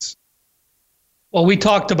Patriots? Well, we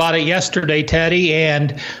talked about it yesterday, Teddy.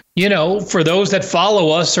 And, for those that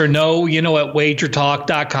follow us or know, at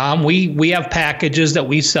wagertalk.com, we have packages that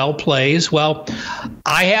we sell plays. Well,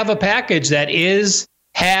 I have a package that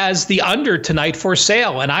has the under tonight for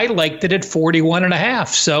sale, and I liked it at 41.5.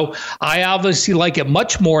 So I obviously like it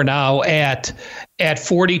much more now at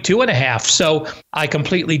 42.5. So I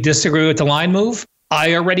completely disagree with the line move.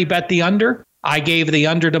 I already bet the under. I gave the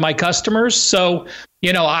under to my customers. So,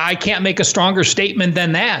 I can't make a stronger statement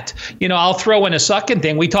than that. I'll throw in a second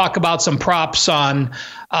thing. We talk about some props on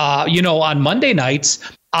Monday nights.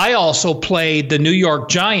 I also played the New York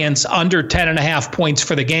Giants under 10.5 points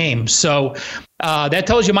for the game. So that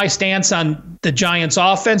tells you my stance on the Giants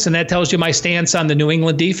offense, and that tells you my stance on the New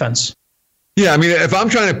England defense. Yeah, I mean, if I'm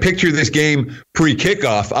trying to picture this game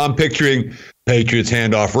pre-kickoff, I'm picturing Patriots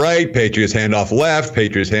handoff right, Patriots handoff left,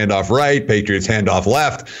 Patriots handoff right, Patriots handoff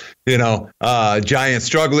left. Giants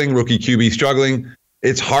struggling, rookie QB struggling.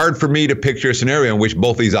 It's hard for me to picture a scenario in which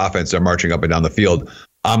both these offenses are marching up and down the field.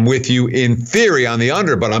 I'm with you in theory on the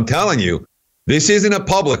under, but I'm telling you, this isn't a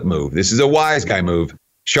public move. This is a wise guy move.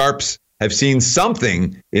 Sharps have seen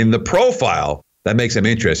something in the profile that makes them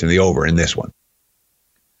interested in the over in this one.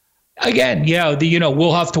 Again,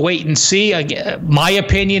 we'll have to wait and see. My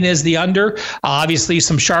opinion is the under. Obviously,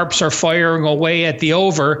 some sharps are firing away at the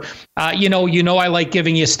over. I like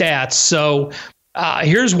giving you stats. So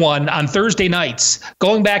here's one on Thursday nights,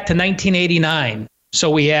 going back to 1989. So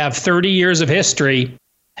we have 30 years of history.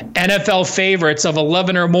 NFL favorites of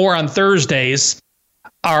 11 or more on Thursdays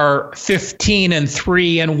are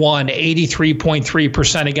 15-3-1,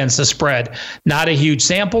 83.3% against the spread. Not a huge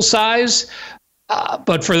sample size.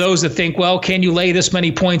 But for those that think, well, can you lay this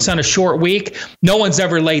many points on a short week? No one's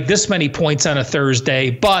ever laid this many points on a Thursday,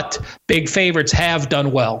 but big favorites have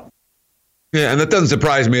done well. Yeah, and that doesn't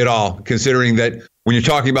surprise me at all, considering that when you're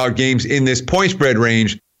talking about games in this point spread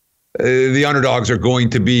range, the underdogs are going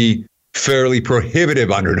to be fairly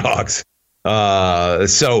prohibitive underdogs.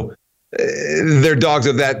 So they're dogs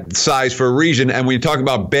of that size for a reason. And when you talk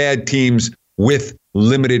about bad teams with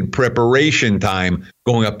limited preparation time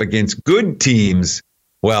going up against good teams,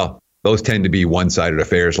 well, those tend to be one-sided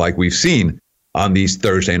affairs like we've seen on these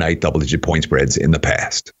Thursday night double-digit point spreads in the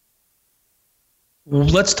past.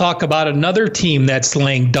 Let's talk about another team that's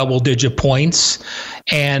laying double-digit points.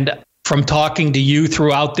 And from talking to you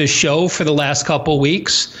throughout this show for the last couple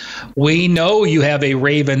weeks, we know you have a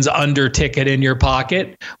Ravens under ticket in your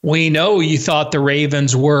pocket. We know you thought the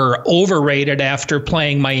Ravens were overrated after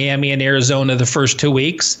playing Miami and Arizona the first 2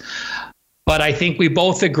 weeks. But I think we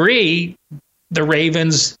both agree the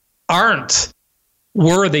Ravens aren't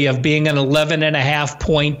worthy of being an 11.5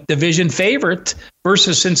 point division favorite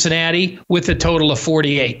versus Cincinnati with a total of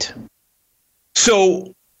 48.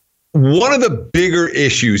 So one of the bigger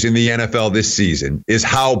issues in the NFL this season is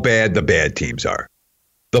how bad the bad teams are.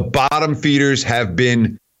 The bottom feeders have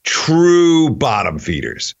been true bottom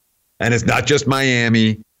feeders. And it's not just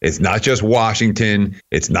Miami. It's not just Washington.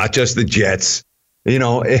 It's not just the Jets.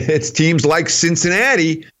 It's teams like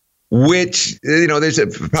Cincinnati, which, there's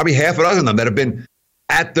probably half a dozen of them that have been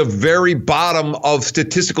at the very bottom of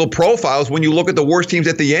statistical profiles when you look at the worst teams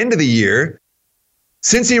at the end of the year.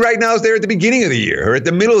 Cincy right now is there at the beginning of the year or at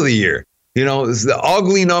the middle of the year. It's the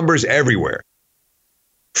ugly numbers everywhere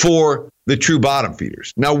for the true bottom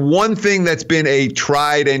feeders. Now, one thing that's been a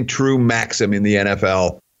tried and true maxim in the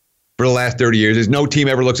NFL for the last 30 years is no team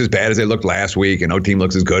ever looks as bad as they looked last week, and no team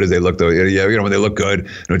looks as good as they looked when they look good.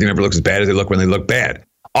 No team ever looks as bad as they look when they look bad.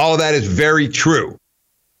 All of that is very true.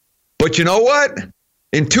 But you know what?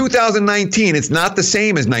 In 2019, it's not the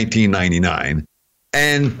same as 1999.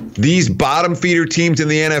 And these bottom feeder teams in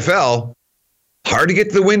the NFL, hard to get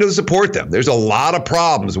to the window to support them. There's a lot of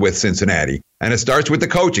problems with Cincinnati, and it starts with the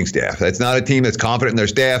coaching staff. That's not a team that's confident in their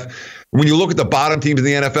staff. When you look at the bottom teams in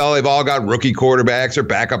the NFL, they've all got rookie quarterbacks or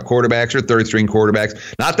backup quarterbacks or third-string quarterbacks.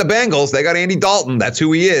 Not the Bengals. They got Andy Dalton. That's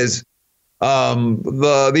who he is.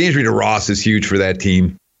 The injury to Ross is huge for that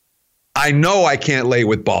team. I know I can't lay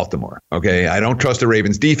with Baltimore, okay? I don't trust the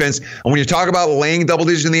Ravens defense. And when you talk about laying double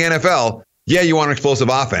digits in the NFL, yeah, you want an explosive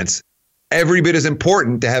offense. Every bit as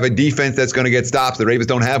important to have a defense that's going to get stops. The Ravens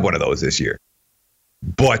don't have one of those this year.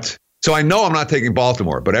 So I know I'm not taking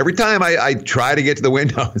Baltimore, but every time I try to get to the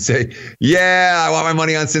window and say, yeah, I want my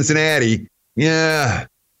money on Cincinnati. Yeah,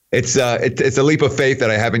 it's a leap of faith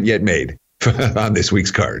that I haven't yet made on this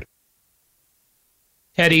week's card.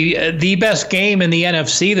 Teddy, the best game in the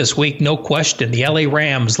NFC this week, no question. The LA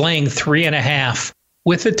Rams laying 3.5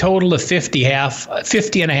 with a total of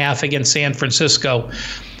 50.5 against San Francisco.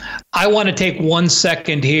 I want to take 1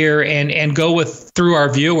 second here and go through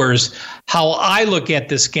our viewers how I look at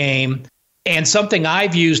this game and something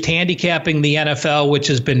I've used handicapping the NFL, which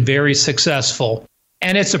has been very successful.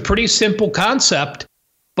 And it's a pretty simple concept,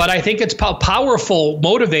 but I think it's a powerful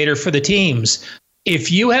motivator for the teams.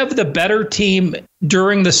 If you have the better team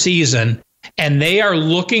during the season and they are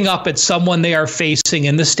looking up at someone they are facing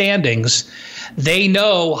in the standings, they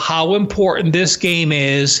know how important this game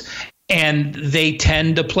is, and they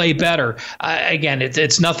tend to play better. Again,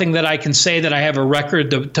 it's nothing that I can say that I have a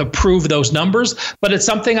record to prove those numbers, but it's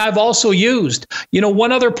something I've also used.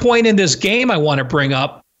 One other point in this game I want to bring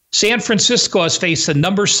up, San Francisco has faced the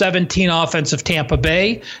number 17 offense of Tampa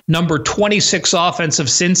Bay, number 26 offense of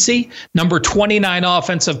Cincy, number 29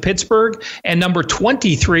 offense of Pittsburgh, and number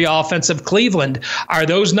 23 offense of Cleveland. Are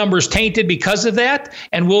those numbers tainted because of that?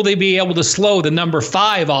 And will they be able to slow the number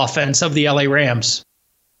 5 offense of the LA Rams?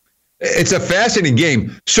 It's a fascinating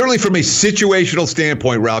game. Certainly from a situational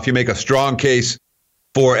standpoint, Ralph, you make a strong case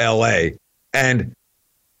for LA. And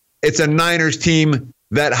it's a Niners team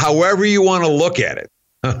that, however you want to look at it,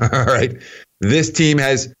 all right, this team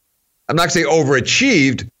has, I'm not going to say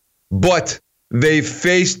overachieved, but they've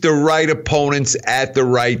faced the right opponents at the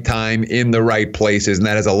right time in the right places. And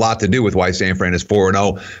that has a lot to do with why San Fran is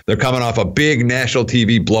 4-0. They're coming off a big national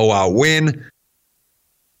TV blowout win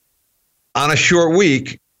on a short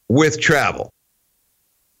week with travel.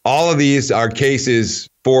 All of these are cases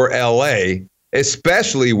for LA,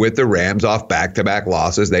 especially with the Rams off back-to-back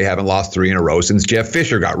losses. They haven't lost 3 in a row since Jeff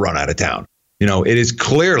Fisher got run out of town. It is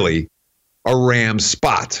clearly a Rams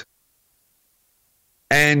spot.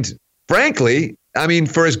 And frankly,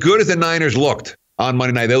 for as good as the Niners looked on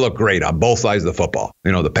Monday night, they looked great on both sides of the football.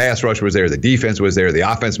 The pass rush was there, the defense was there, the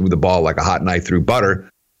offense moved the ball like a hot knife through butter.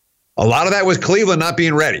 A lot of that was Cleveland not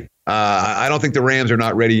being ready. I don't think the Rams are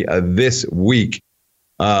not ready this week.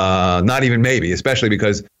 Not even maybe, especially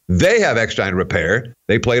because they have extra time to repair.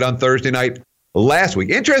 They played on Thursday night last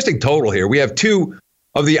week. Interesting total here. We have 2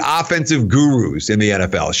 of the offensive gurus in the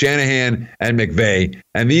NFL, Shanahan and McVay.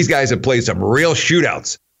 And these guys have played some real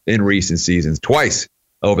shootouts in recent seasons. Twice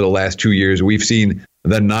over the last 2 years, we've seen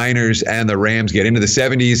the Niners and the Rams get into the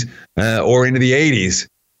 70s or into the 80s.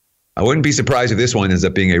 I wouldn't be surprised if this one ends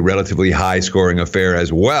up being a relatively high-scoring affair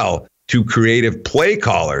as well. Two creative play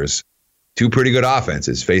callers, two pretty good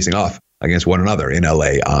offenses facing off against one another in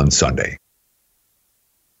LA on Sunday.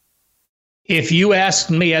 If you asked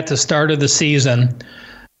me at the start of the season,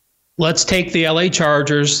 let's take the LA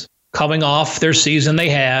Chargers coming off their season they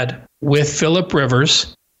had with Phillip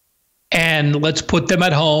Rivers, and let's put them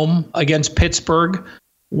at home against Pittsburgh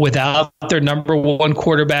without their number one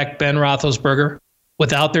quarterback, Ben Roethlisberger,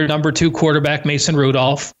 without their number two quarterback, Mason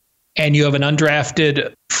Rudolph, and you have an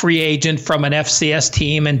undrafted free agent from an FCS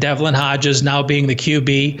team and Devlin Hodges now being the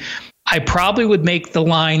QB, I probably would make the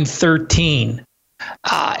line 13.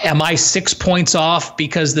 Am I 6 points off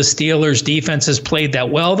because the Steelers' defense has played that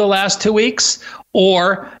well the last 2 weeks?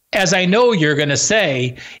 Or, as I know you're going to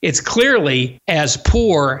say, it's clearly as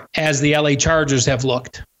poor as the LA Chargers have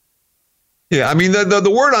looked? Yeah, I mean,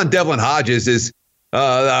 the word on Devlin Hodges is,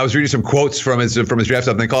 I was reading some quotes from his draft stuff,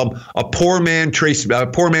 and they call him a poor man's Trace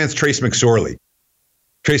McSorley.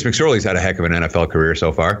 Trace McSorley's had a heck of an NFL career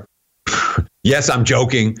so far. Yes, I'm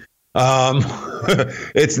joking.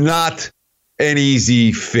 It's not an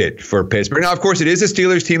easy fit for Pittsburgh. Now, of course, it is a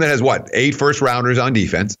Steelers team that has, 8 first-rounders on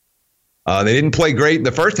defense. They didn't play great in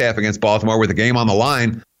the first half against Baltimore with the game on the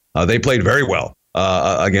line. They played very well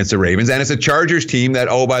against the Ravens. And it's a Chargers team that,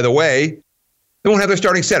 oh, by the way, they won't have their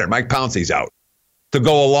starting center. Mike Pouncey's out to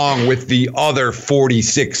go along with the other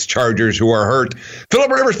 46 Chargers who are hurt. Phillip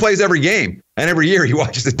Rivers plays every game, and every year he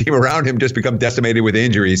watches the team around him just become decimated with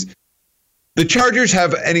injuries. The Chargers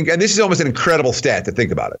have, and this is almost an incredible stat to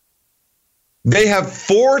think about it. They have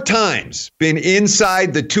 4 times been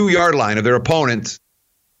inside the 2-yard line of their opponents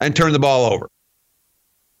and turned the ball over,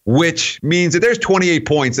 which means that there's 28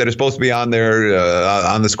 points that are supposed to be on their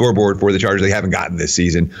on the scoreboard for the Chargers they haven't gotten this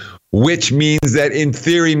season, which means that in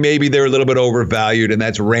theory, maybe they're a little bit overvalued, and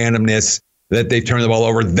that's randomness that they've turned the ball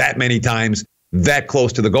over that many times, that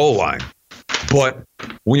close to the goal line. But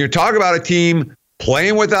when you're talking about a team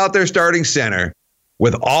playing without their starting center,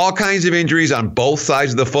 with all kinds of injuries on both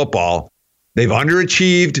sides of the football, they've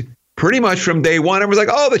underachieved pretty much from day one. Everyone's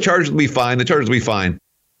like, oh, the Chargers will be fine. The Chargers will be fine.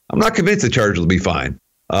 I'm not convinced the Chargers will be fine.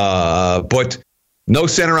 But no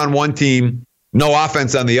center on one team, no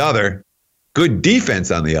offense on the other, good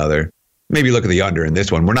defense on the other. Maybe look at the under in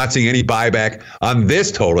this one. We're not seeing any buyback on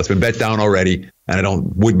this total. It's been bet down already, and I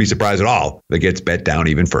wouldn't be surprised at all if it gets bet down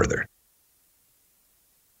even further.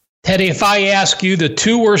 Teddy, if I ask you the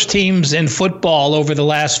 2 worst teams in football over the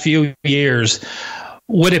last few years,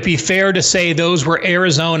 would it be fair to say those were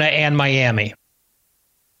Arizona and Miami?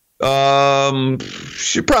 Probably,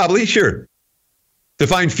 sure.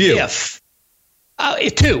 Define few. If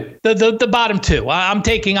 2, the bottom 2. I'm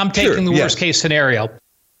taking the worst case scenario.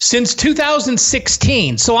 Since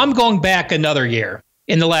 2016, so I'm going back another year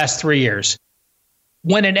in the last 3 years.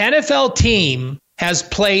 When an NFL team has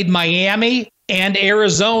played Miami and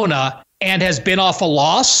Arizona and has been off a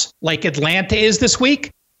loss, like Atlanta is this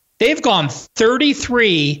week, they've gone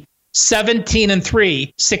 33, 17 and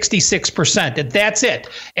 3, 66%. And that's it.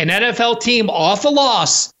 An NFL team off a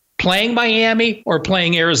loss, playing Miami or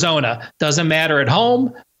playing Arizona. Doesn't matter at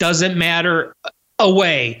home, doesn't matter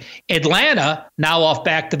away. Atlanta, now off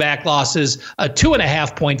back-to-back losses, a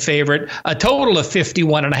 2.5-point favorite, a total of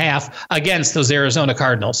 51.5 against those Arizona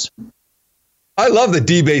Cardinals. I love the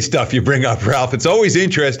D-base stuff you bring up, Ralph. It's always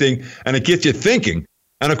interesting, and it gets you thinking.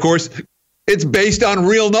 And, of course, it's based on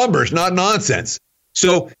real numbers, not nonsense.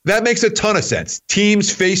 So that makes a ton of sense.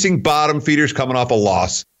 Teams facing bottom feeders coming off a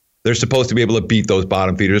loss, they're supposed to be able to beat those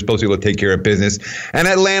bottom feeders, supposed to be able to take care of business. And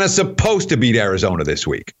Atlanta's supposed to beat Arizona this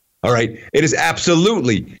week. All right. It is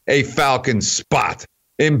absolutely a Falcons spot.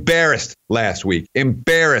 Embarrassed last week.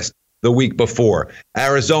 Embarrassed the week before.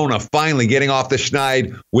 Arizona finally getting off the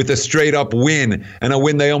schneid with a straight up win, and a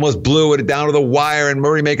win they almost blew it down to the wire, and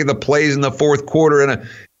Murray making the plays in the fourth quarter.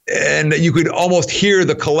 And you could almost hear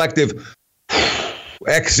the collective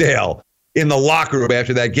exhale in the locker room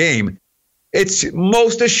after that game. It's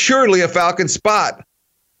most assuredly a Falcon spot.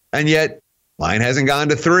 And yet, line hasn't gone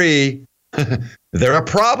to 3. There are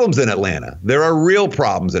problems in Atlanta. There are real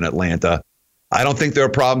problems in Atlanta. I don't think there are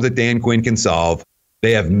problems that Dan Quinn can solve.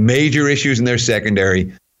 They have major issues in their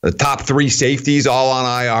secondary. The top 3 safeties all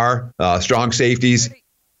on IR, strong safeties.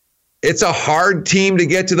 It's a hard team to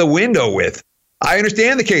get to the window with. I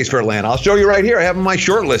understand the case for Atlanta. I'll show you right here. I have them on my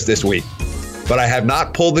short list this week. But I have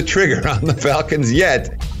not pulled the trigger on the Falcons yet,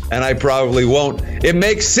 and I probably won't. It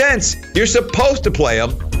makes sense. You're supposed to play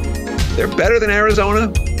them. They're better than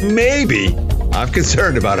Arizona? Maybe. I'm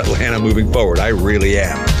concerned about Atlanta moving forward. I really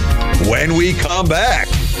am. when we come back.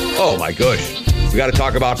 Oh my gosh. We got to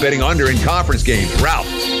talk about betting under in conference games. Ralph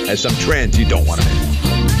has some trends you don't want to miss.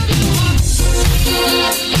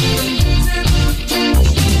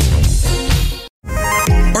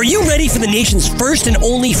 Are you ready for the nation's first and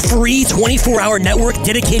only free 24-hour network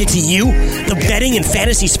dedicated to you, the betting and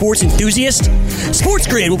fantasy sports enthusiast?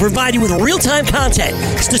 SportsGrid will provide you with real-time content,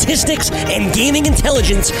 statistics, and gaming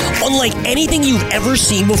intelligence unlike anything you've ever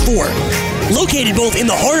seen before. Located both in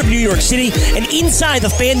the heart of New York City and inside the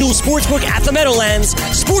FanDuel Sportsbook at the Meadowlands,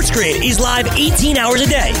 SportsGrid is live 18 hours a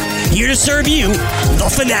day, here to serve you, the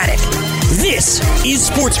fanatic. This is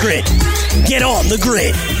SportsGrid. Get on the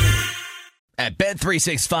grid. At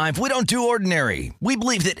Bet365, we don't do ordinary. We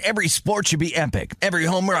believe that every sport should be epic. Every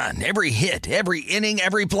home run, every hit, every inning,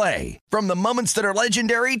 every play. From the moments that are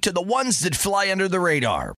legendary to the ones that fly under the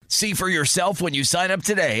radar. See for yourself when you sign up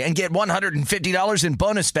today and get $150 in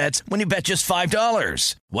bonus bets when you bet just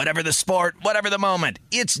 $5. Whatever the sport, whatever the moment,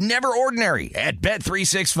 it's never ordinary at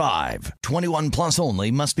Bet365. 21 plus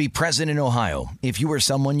only. Must be present in Ohio. If you or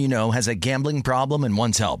someone you know has a gambling problem and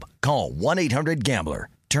wants help, call 1-800-GAMBLER.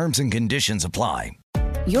 Terms and conditions apply.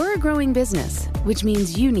 You're a growing business, which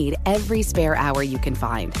means you need every spare hour you can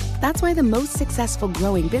find. That's why the most successful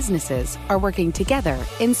growing businesses are working together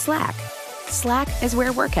in Slack. Slack is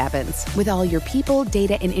where work happens, with all your people,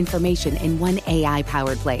 data, and information in one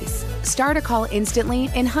AI-powered place. Start a call instantly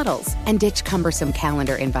in huddles and ditch cumbersome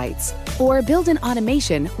calendar invites. Or build an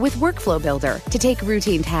automation with Workflow Builder to take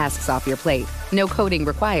routine tasks off your plate. No coding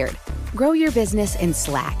required. Grow your business in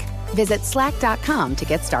Slack. Visit slack.com to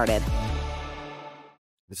get started.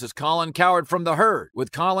 This is Colin Cowherd from The Herd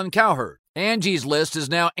with Colin Cowherd. Angie's List is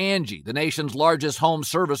now Angie, the nation's largest home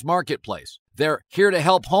service marketplace. They're here to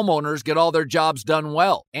help homeowners get all their jobs done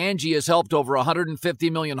well. Angie has helped over 150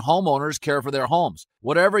 million homeowners care for their homes.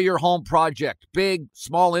 Whatever your home project, big,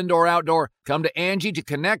 small, indoor, outdoor, come to Angie to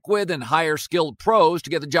connect with and hire skilled pros to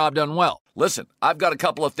get the job done well. Listen, I've got a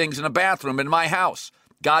couple of things in a bathroom in my house.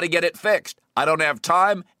 Got to get it fixed. I don't have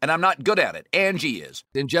time, and I'm not good at it. Angie is.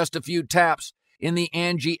 In just a few taps in the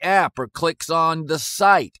Angie app or clicks on the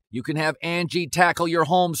site, you can have Angie tackle your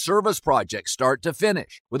home service project start to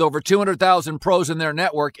finish. With over 200,000 pros in their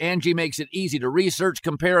network, Angie makes it easy to research,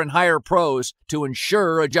 compare, and hire pros to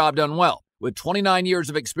ensure a job done well. With 29 years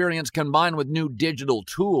of experience combined with new digital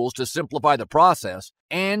tools to simplify the process,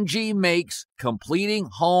 Angie makes completing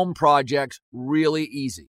home projects really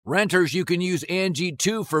easy. Renters, you can use Angie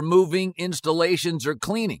too for moving, installations, or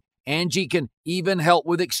cleaning. Angie can even help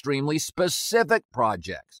with extremely specific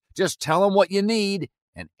projects. Just tell them what you need,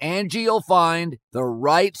 and Angie will find the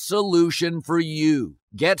right solution for you.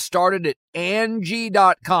 Get started at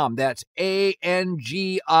Angie.com. That's ANGI.com,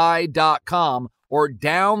 or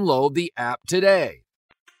download the app today.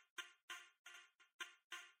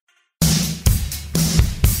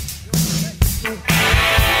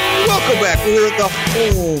 Welcome back. We're at the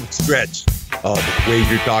home stretch of the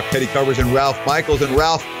Wager Talk. Teddy Covers and Ralph Michaels. And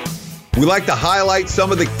Ralph, we like to highlight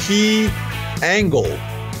some of the key angles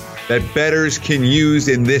that bettors can use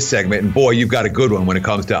in this segment. And boy, you've got a good one when it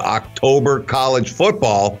comes to October college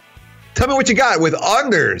football. Tell me what you got with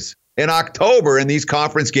unders in October in these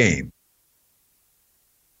conference games.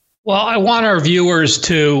 Well, I want our viewers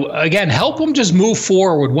to, again, help them just move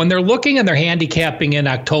forward when they're looking and they're handicapping in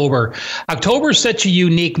October. October is such a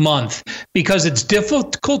unique month because it's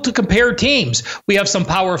difficult to compare teams. We have some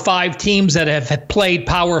Power 5 teams that have played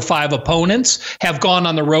Power 5 opponents, have gone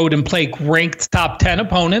on the road and played ranked top 10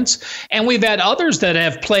 opponents. And we've had others that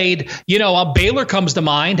have played, Baylor comes to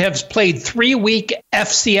mind, have played 3-week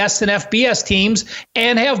FCS and FBS teams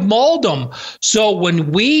and have mauled them. So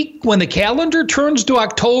when the calendar turns to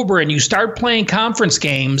October, and you start playing conference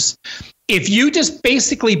games, if you just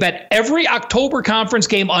basically bet every October conference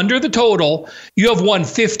game under the total, you have won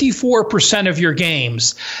 54% of your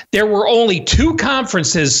games. There were only 2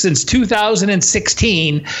 conferences since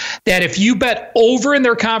 2016 that if you bet over in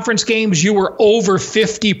their conference games, you were over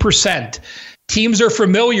 50%. Teams are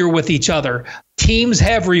familiar with each other. Teams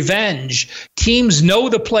have revenge. Teams know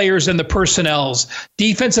the players and the personnels.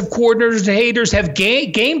 Defensive coordinators have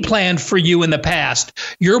game planned for you in the past.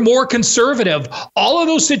 You're more conservative. All of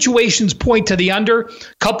those situations point to the under.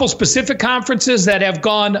 Couple specific conferences that have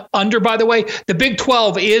gone under, by the way. The Big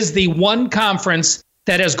 12 is the one conference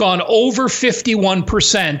that has gone over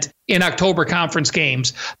 51% in October conference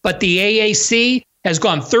games. But the AAC has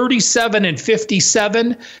gone 37 and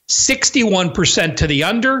 57, 61% to the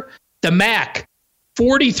under. The MAC,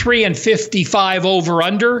 43 and 55 over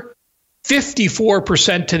under,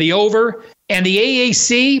 54% to the over. And the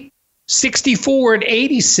AAC, 64 and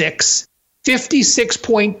 86,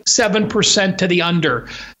 56.7% to the under.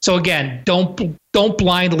 So again, don't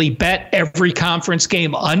blindly bet every conference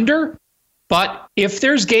game under. But if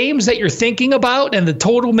there's games that you're thinking about and the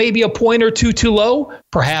total may be a point or two too low,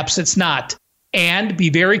 perhaps it's not. And be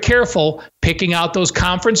very careful picking out those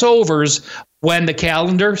conference overs when the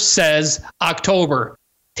calendar says October.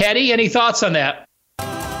 Teddy, any thoughts on that?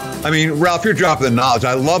 I mean, Ralph, you're dropping the knowledge.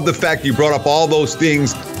 I love the fact you brought up all those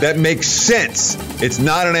things that make sense. It's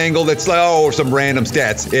not an angle that's like, oh, some random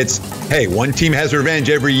stats. It's, hey, one team has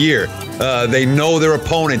revenge every year. They know their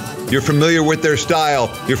opponent. You're familiar with their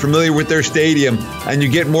style. You're familiar with their stadium. And you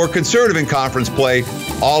get more conservative in conference play.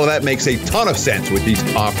 All of that makes a ton of sense with these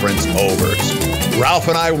conference overs. Ralph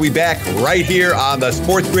and I will be back right here on the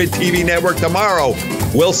Sports Grid TV network tomorrow.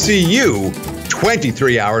 We'll see you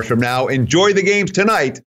 23 hours from now. Enjoy the games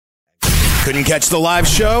tonight. Couldn't catch the live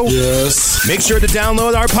show? Yes. Make sure to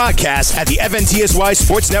download our podcast at the FNTSY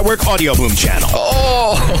Sports Network Audio Boom channel.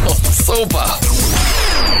 Oh, super.